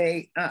color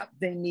say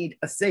they need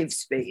a safe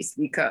space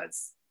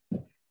because,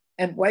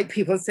 and white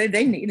people say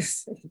they need a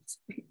safe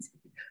space.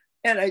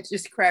 And it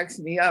just cracks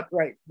me up,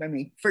 right? I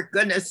mean, for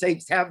goodness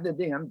sakes, have the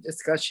damn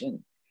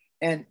discussion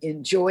and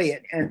enjoy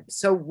it. And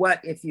so what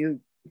if you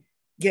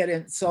get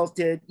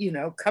insulted,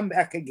 come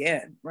back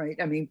again, right?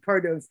 I mean,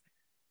 part of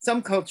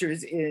some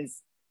cultures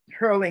is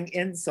hurling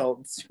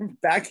insults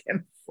back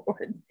and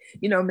forth.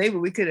 Maybe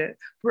we could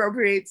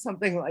appropriate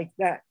something like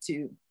that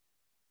to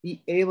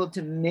be able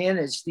to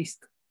manage these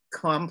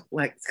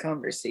complex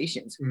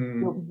conversations.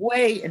 We're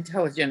way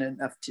intelligent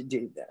enough to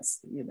do this,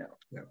 you know.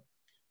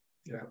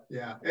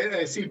 Yeah. And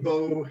I see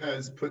Bo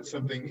has put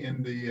something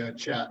in the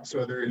chat.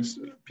 So there's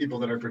people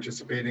that are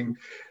participating.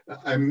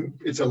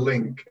 It's a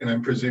link, and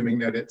I'm presuming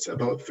that it's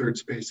about third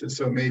spaces.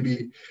 So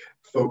maybe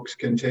folks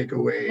can take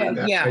away that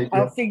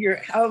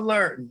idea. I'll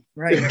learn,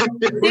 right?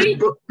 See,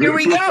 here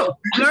we go.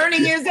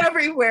 Learning is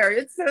everywhere.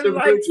 It's a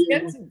life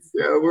sentence.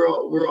 Yeah,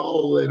 we're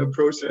all in a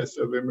process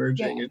of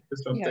emerging into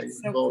something.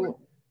 So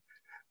cool.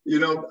 You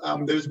know,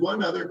 there's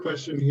one other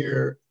question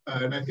here,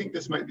 and I think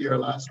this might be our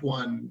last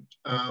one.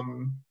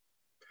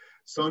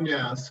 Sonia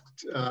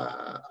asked,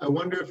 I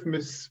wonder if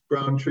Ms.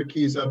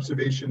 Brown-Tricky's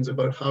observations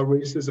about how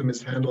racism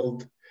is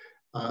handled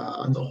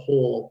on the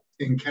whole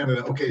in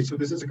Canada. Okay, so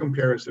this is a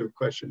comparative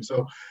question.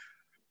 So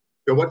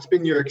what's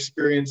been your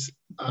experience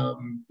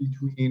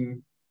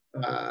between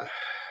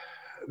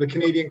the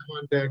Canadian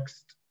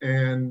context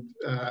and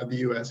the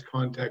US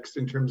context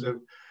in terms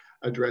of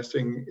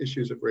addressing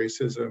issues of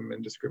racism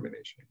and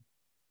discrimination?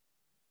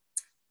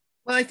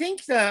 Well, I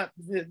think the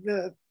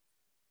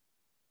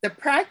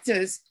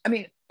practice, I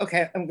mean,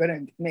 okay, I'm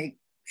going to make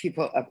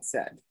people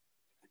upset.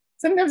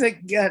 Sometimes I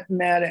get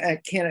mad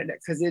at Canada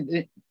because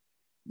it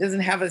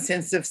doesn't have a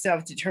sense of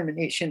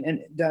self-determination, and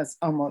it does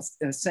almost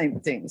the same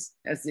things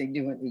as they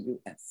do in the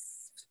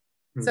US,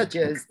 such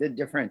as the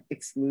different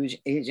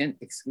Asian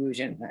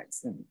exclusion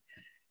acts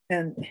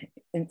and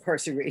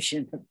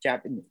incarceration of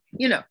Japanese,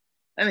 you know,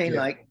 I mean,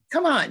 like,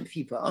 come on,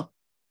 people.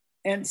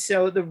 And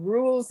so the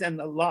rules and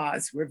the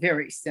laws were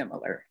very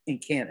similar in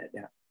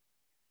Canada.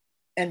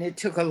 And it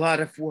took a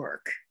lot of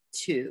work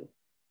to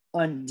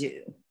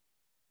undo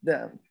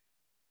the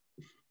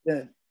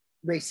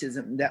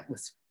racism that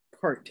was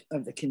part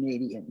of the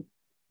Canadian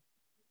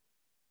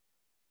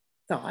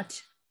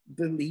thought,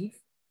 belief,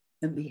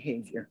 and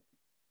behavior.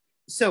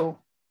 So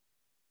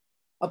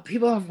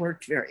people have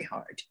worked very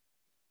hard.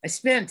 I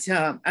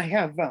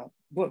have a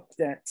book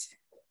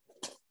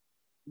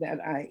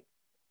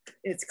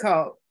it's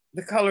called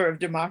The Color of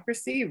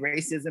Democracy,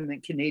 Racism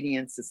in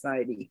Canadian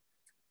Society.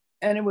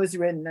 And it was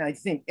written, I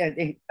think,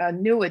 a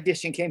new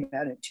edition came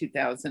out in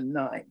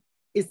 2009.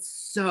 It's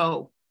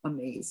so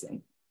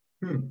amazing.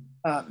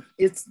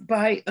 It's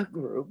by a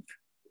group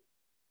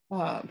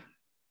of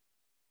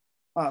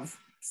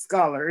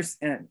scholars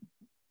and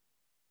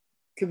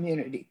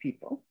community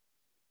people.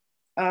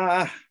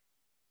 So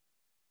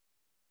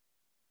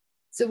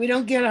we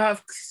don't get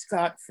off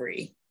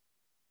scot-free,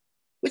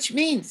 which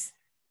means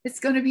it's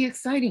going to be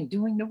exciting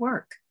doing the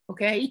work,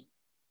 okay?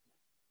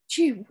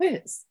 Gee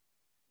whiz.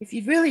 If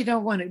you really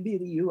don't want to be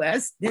the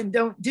US, then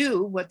don't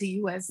do what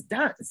the US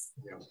does.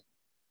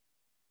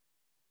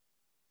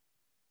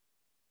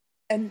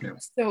 And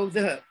so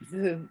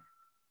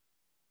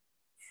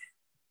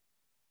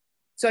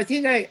so I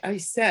think I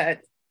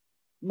said,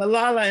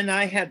 Malala and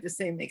I had the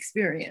same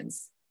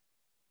experience,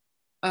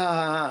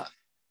 but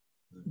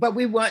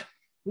we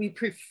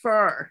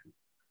prefer,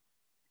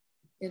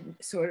 in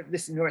sort of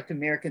this North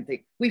American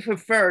thing, we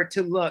prefer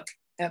to look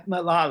at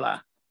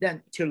Malala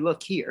than to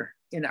look here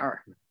in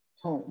our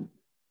home,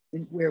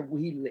 in where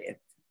we live,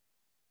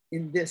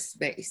 in this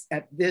space,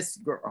 at this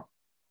girl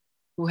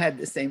who had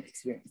the same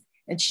experience.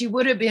 And she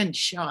would have been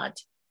shot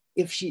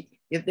if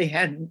they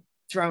hadn't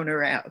thrown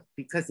her out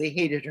because they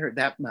hated her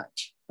that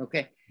much,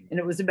 okay? And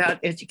it was about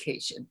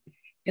education,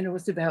 and it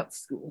was about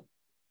school.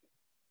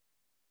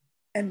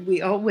 And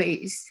we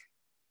always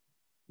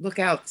look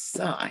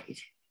outside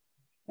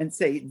and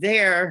say,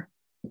 there,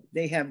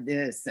 they have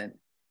this, and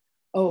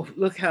oh,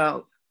 look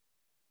how,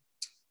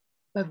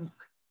 but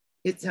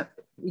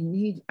we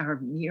need our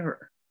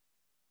mirror.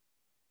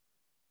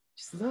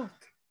 Just look,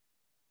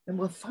 and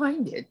we'll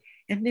find it.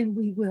 And then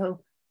we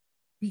will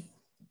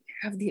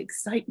have the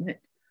excitement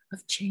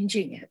of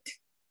changing it.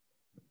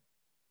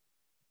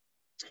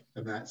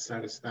 And that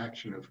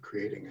satisfaction of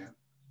creating it.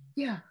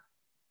 Yeah.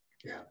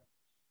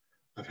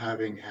 Of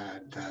having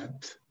had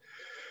that,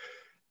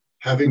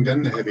 having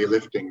done the heavy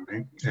lifting,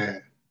 right?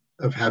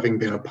 Of having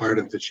been a part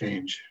of the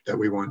change that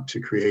we want to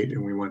create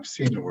and we want to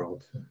see in the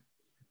world.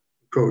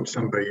 Quote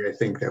somebody I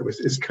think that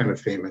is kind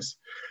of famous,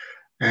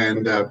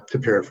 and to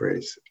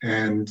paraphrase.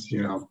 And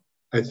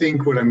I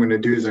think what I'm going to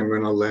do is I'm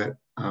going to let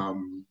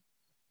I'm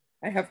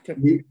going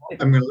to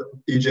let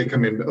EJ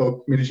come in.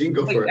 Oh, Minnijean,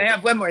 go for it. I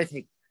have one more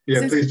thing.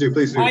 Yeah, please do.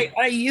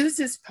 I use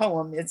this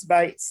poem. It's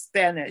by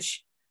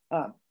Spanish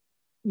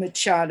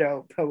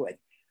Machado poet,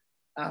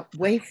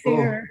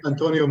 Wayfarer. Oh,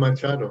 Antonio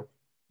Machado.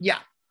 Yeah.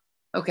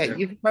 Okay, yeah.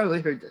 You've probably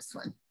heard this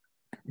one.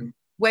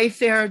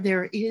 Wayfarer,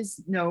 there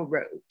is no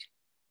road.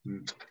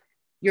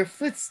 Your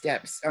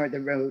footsteps are the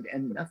road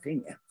and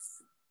nothing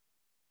else.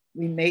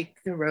 We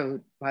make the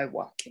road by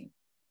walking.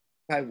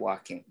 By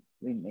walking,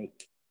 we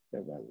make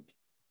the road.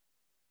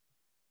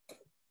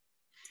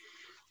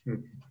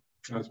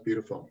 That's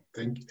beautiful.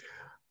 Thank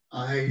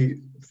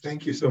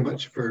you so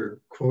much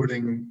for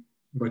quoting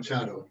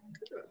Machado.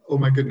 Oh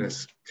my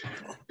goodness.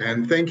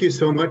 And thank you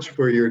so much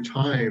for your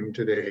time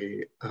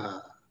today.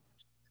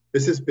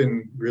 This has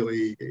been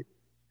really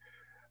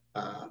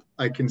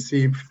I can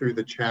see through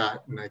the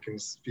chat, and I can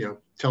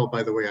tell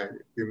by the way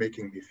you're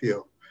making me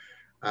feel.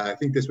 I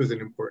think this was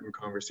an important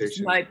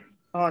conversation. It's my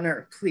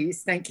honor.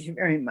 Please, thank you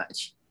very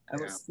much.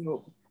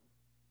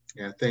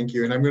 Yeah, thank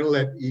you. And I'm going to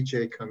let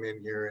EJ come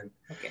in here and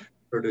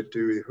sort of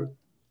do.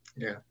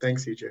 Yeah,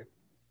 thanks, EJ.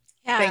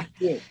 Yeah. Thank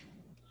you.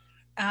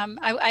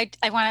 I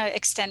want to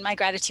extend my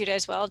gratitude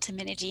as well to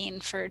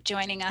Minnijean for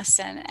joining us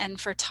and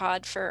for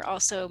Todd for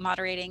also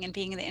moderating and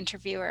being the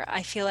interviewer.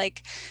 I feel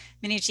like,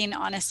 Minnijean,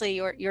 honestly,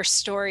 your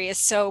story is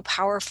so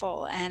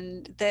powerful,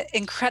 and the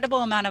incredible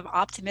amount of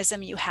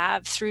optimism you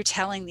have through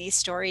telling these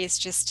stories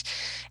just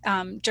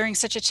during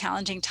such a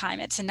challenging time.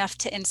 It's enough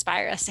to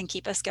inspire us and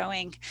keep us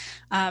going.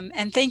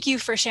 And thank you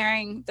for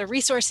sharing the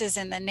resources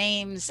and the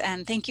names,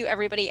 and thank you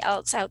everybody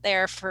else out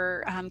there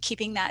for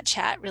keeping that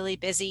chat really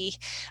busy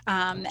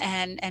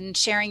and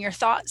sharing your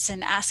thoughts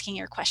and asking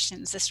your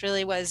questions. This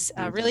really was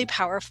a really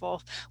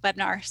powerful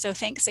webinar, so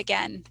thanks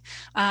again.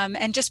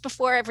 And just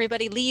before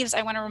everybody leaves,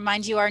 I want to remind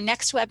you our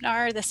next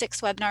webinar, the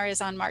 6th webinar, is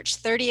on March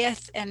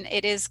 30th, and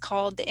it is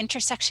called the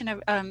intersection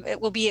of,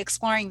 it will be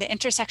exploring the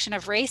intersection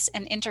of race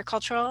and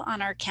intercultural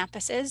on our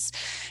campuses.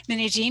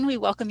 Minnijean, we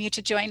welcome you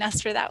to join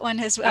us for that one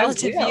as well,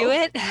 to view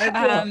it.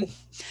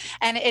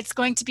 And it's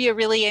going to be a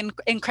really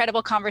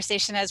incredible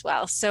conversation as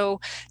well. So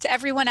to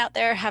everyone out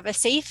there, have a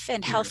safe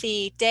and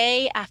healthy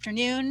day,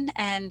 afternoon,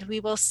 and we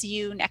will see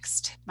you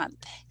next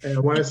month. And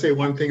I want to say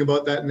one thing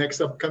about that next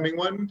upcoming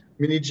one.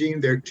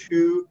 Minnijean, they're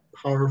two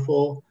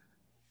powerful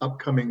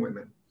upcoming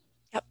women.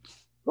 Yep.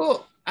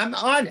 Cool. I'm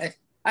on it.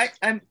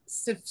 I'm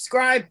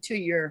subscribed to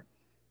your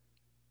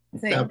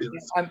thing.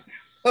 Fabulous. I'm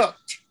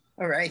hooked.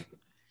 All right.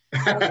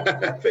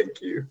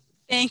 Thank you.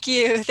 Thank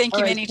you. Thank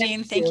you,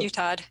 Minnijean. Thank you,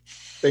 Todd.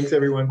 Thanks,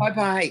 everyone.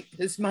 Bye-bye.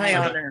 It's my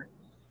honor.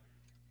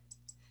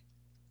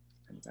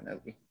 I'm gonna